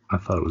 I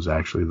thought it was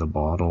actually the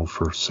bottle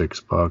for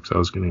 $6. I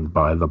was going to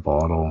buy the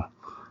bottle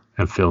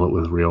and fill it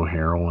with real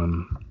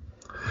heroin.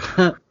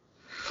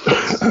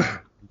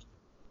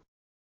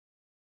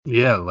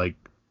 Yeah, like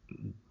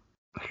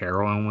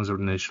heroin was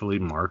initially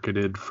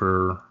marketed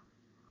for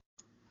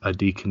a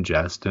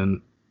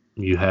decongestant.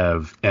 You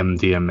have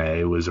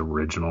MDMA was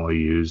originally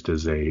used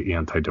as a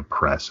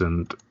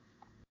antidepressant,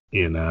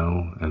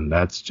 and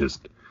that's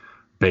just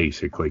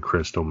basically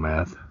crystal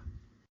meth.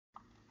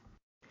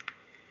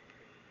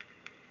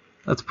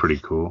 That's pretty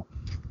cool.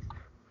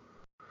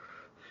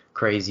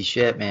 Crazy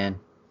shit, man.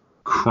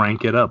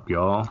 Crank it up,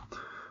 y'all.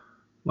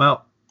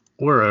 Well,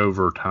 we're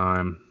over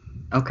time.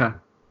 Okay.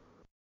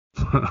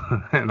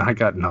 And I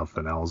got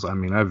nothing else. I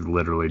mean, I've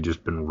literally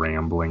just been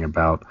rambling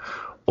about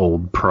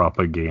old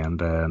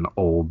propaganda and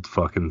old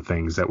fucking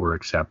things that were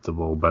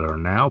acceptable but are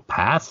now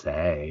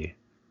passe.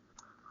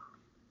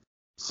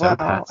 So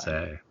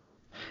passe.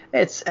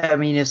 It's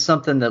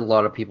something that a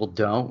lot of people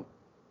don't.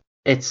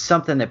 It's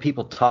something that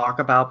people talk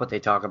about, but they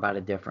talk about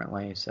it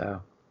differently.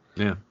 So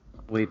yeah,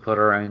 we put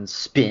our own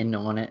spin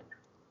on it.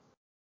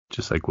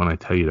 Just like when I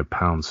tell you to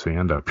pound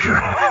sand up your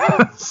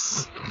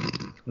ass.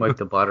 Wipe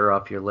the butter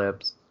off your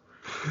lips.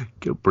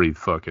 Go breathe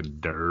fucking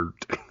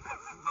dirt.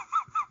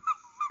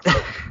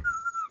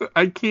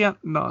 I can't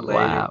not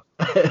laugh.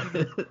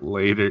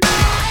 Later.